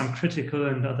in there, some critical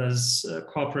and others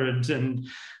corporate. And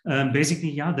basically,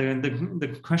 yeah,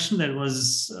 the question that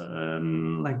was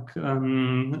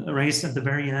raised at the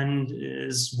very end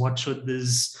is, what should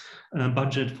this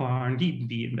budget for R&D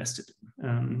be invested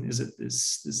in? Is it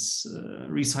this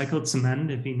recycled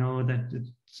cement, if we know that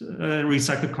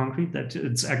recycled concrete, that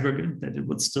it's aggregate, that it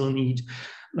would still need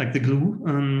like the glue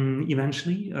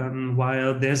eventually,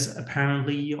 while there's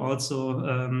apparently also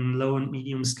low and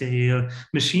medium scale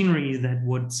machinery that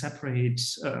would separate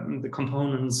the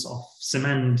components of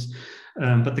cement.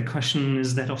 But the question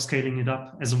is that of scaling it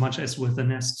up as much as with the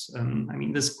nest. I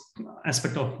mean, this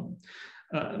aspect of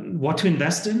what to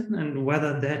invest in and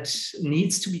whether that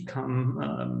needs to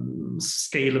become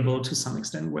scalable to some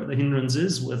extent, where the hindrance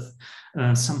is with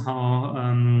somehow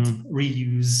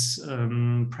reuse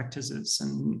practices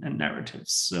and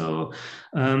narratives. So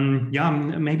yeah,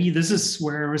 maybe this is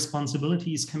where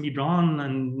responsibilities can be drawn,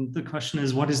 and the question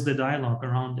is, what is the dialogue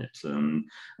around it?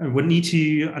 I would need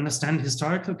to understand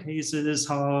historical cases,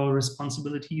 how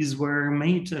responsibilities were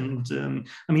made, and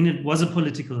I mean, it was a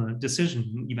political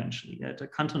decision eventually at a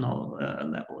cantonal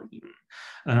level, even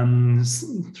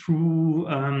through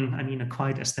I mean, a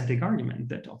quite aesthetic argument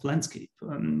that of landscape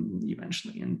eventually.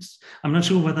 eventually. And I'm not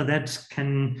sure whether that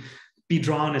can be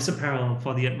drawn as a parallel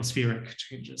for the atmospheric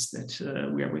changes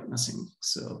that we are witnessing.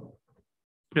 So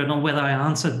I don't know whether I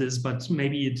answered this, but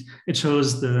maybe it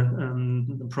shows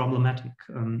the problematic.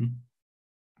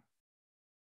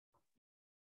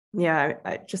 Yeah,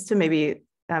 just to maybe,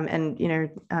 and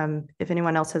if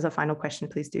anyone else has a final question,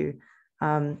 please do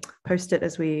post it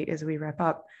as we wrap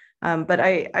up. But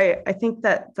I think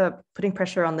that the putting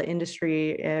pressure on the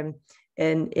industry and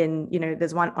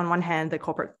there's on one hand the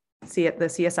corporate the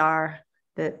CSR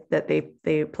that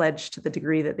they pledge to the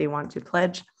degree that they want to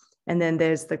pledge. And then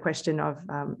there's the question of,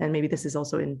 and maybe this is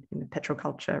also in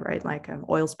petroculture, right? Like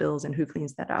oil spills and who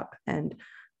cleans that up. And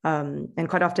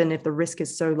quite often, if the risk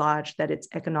is so large that it's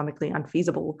economically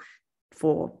unfeasible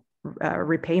for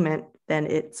repayment, then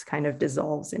it's kind of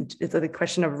dissolves into the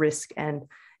question of risk and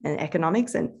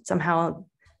economics. And somehow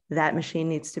that machine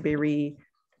needs to be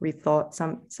rethought,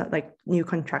 some like new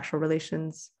contractual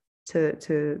relations to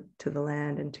the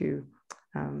land and to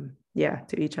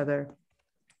each other.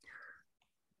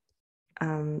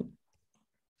 Are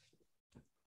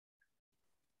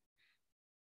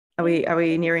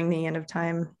we nearing the end of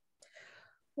time?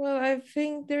 Well, I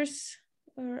think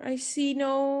I see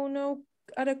no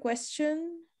other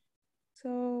question.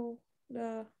 So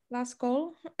the last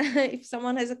call, if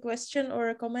someone has a question or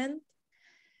a comment.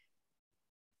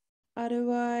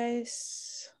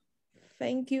 Otherwise,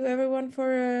 thank you everyone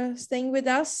for staying with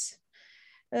us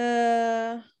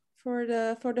for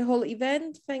the whole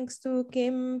event. Thanks to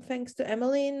Kim, thanks to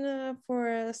Emmeline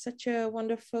for such a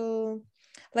wonderful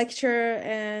lecture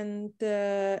and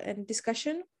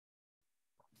discussion.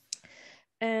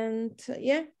 And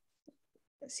yeah,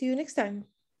 see you next time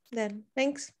then.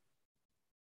 Thanks.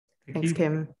 Thanks,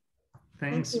 Kim.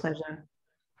 Thanks. Pleasure.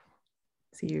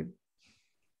 See you.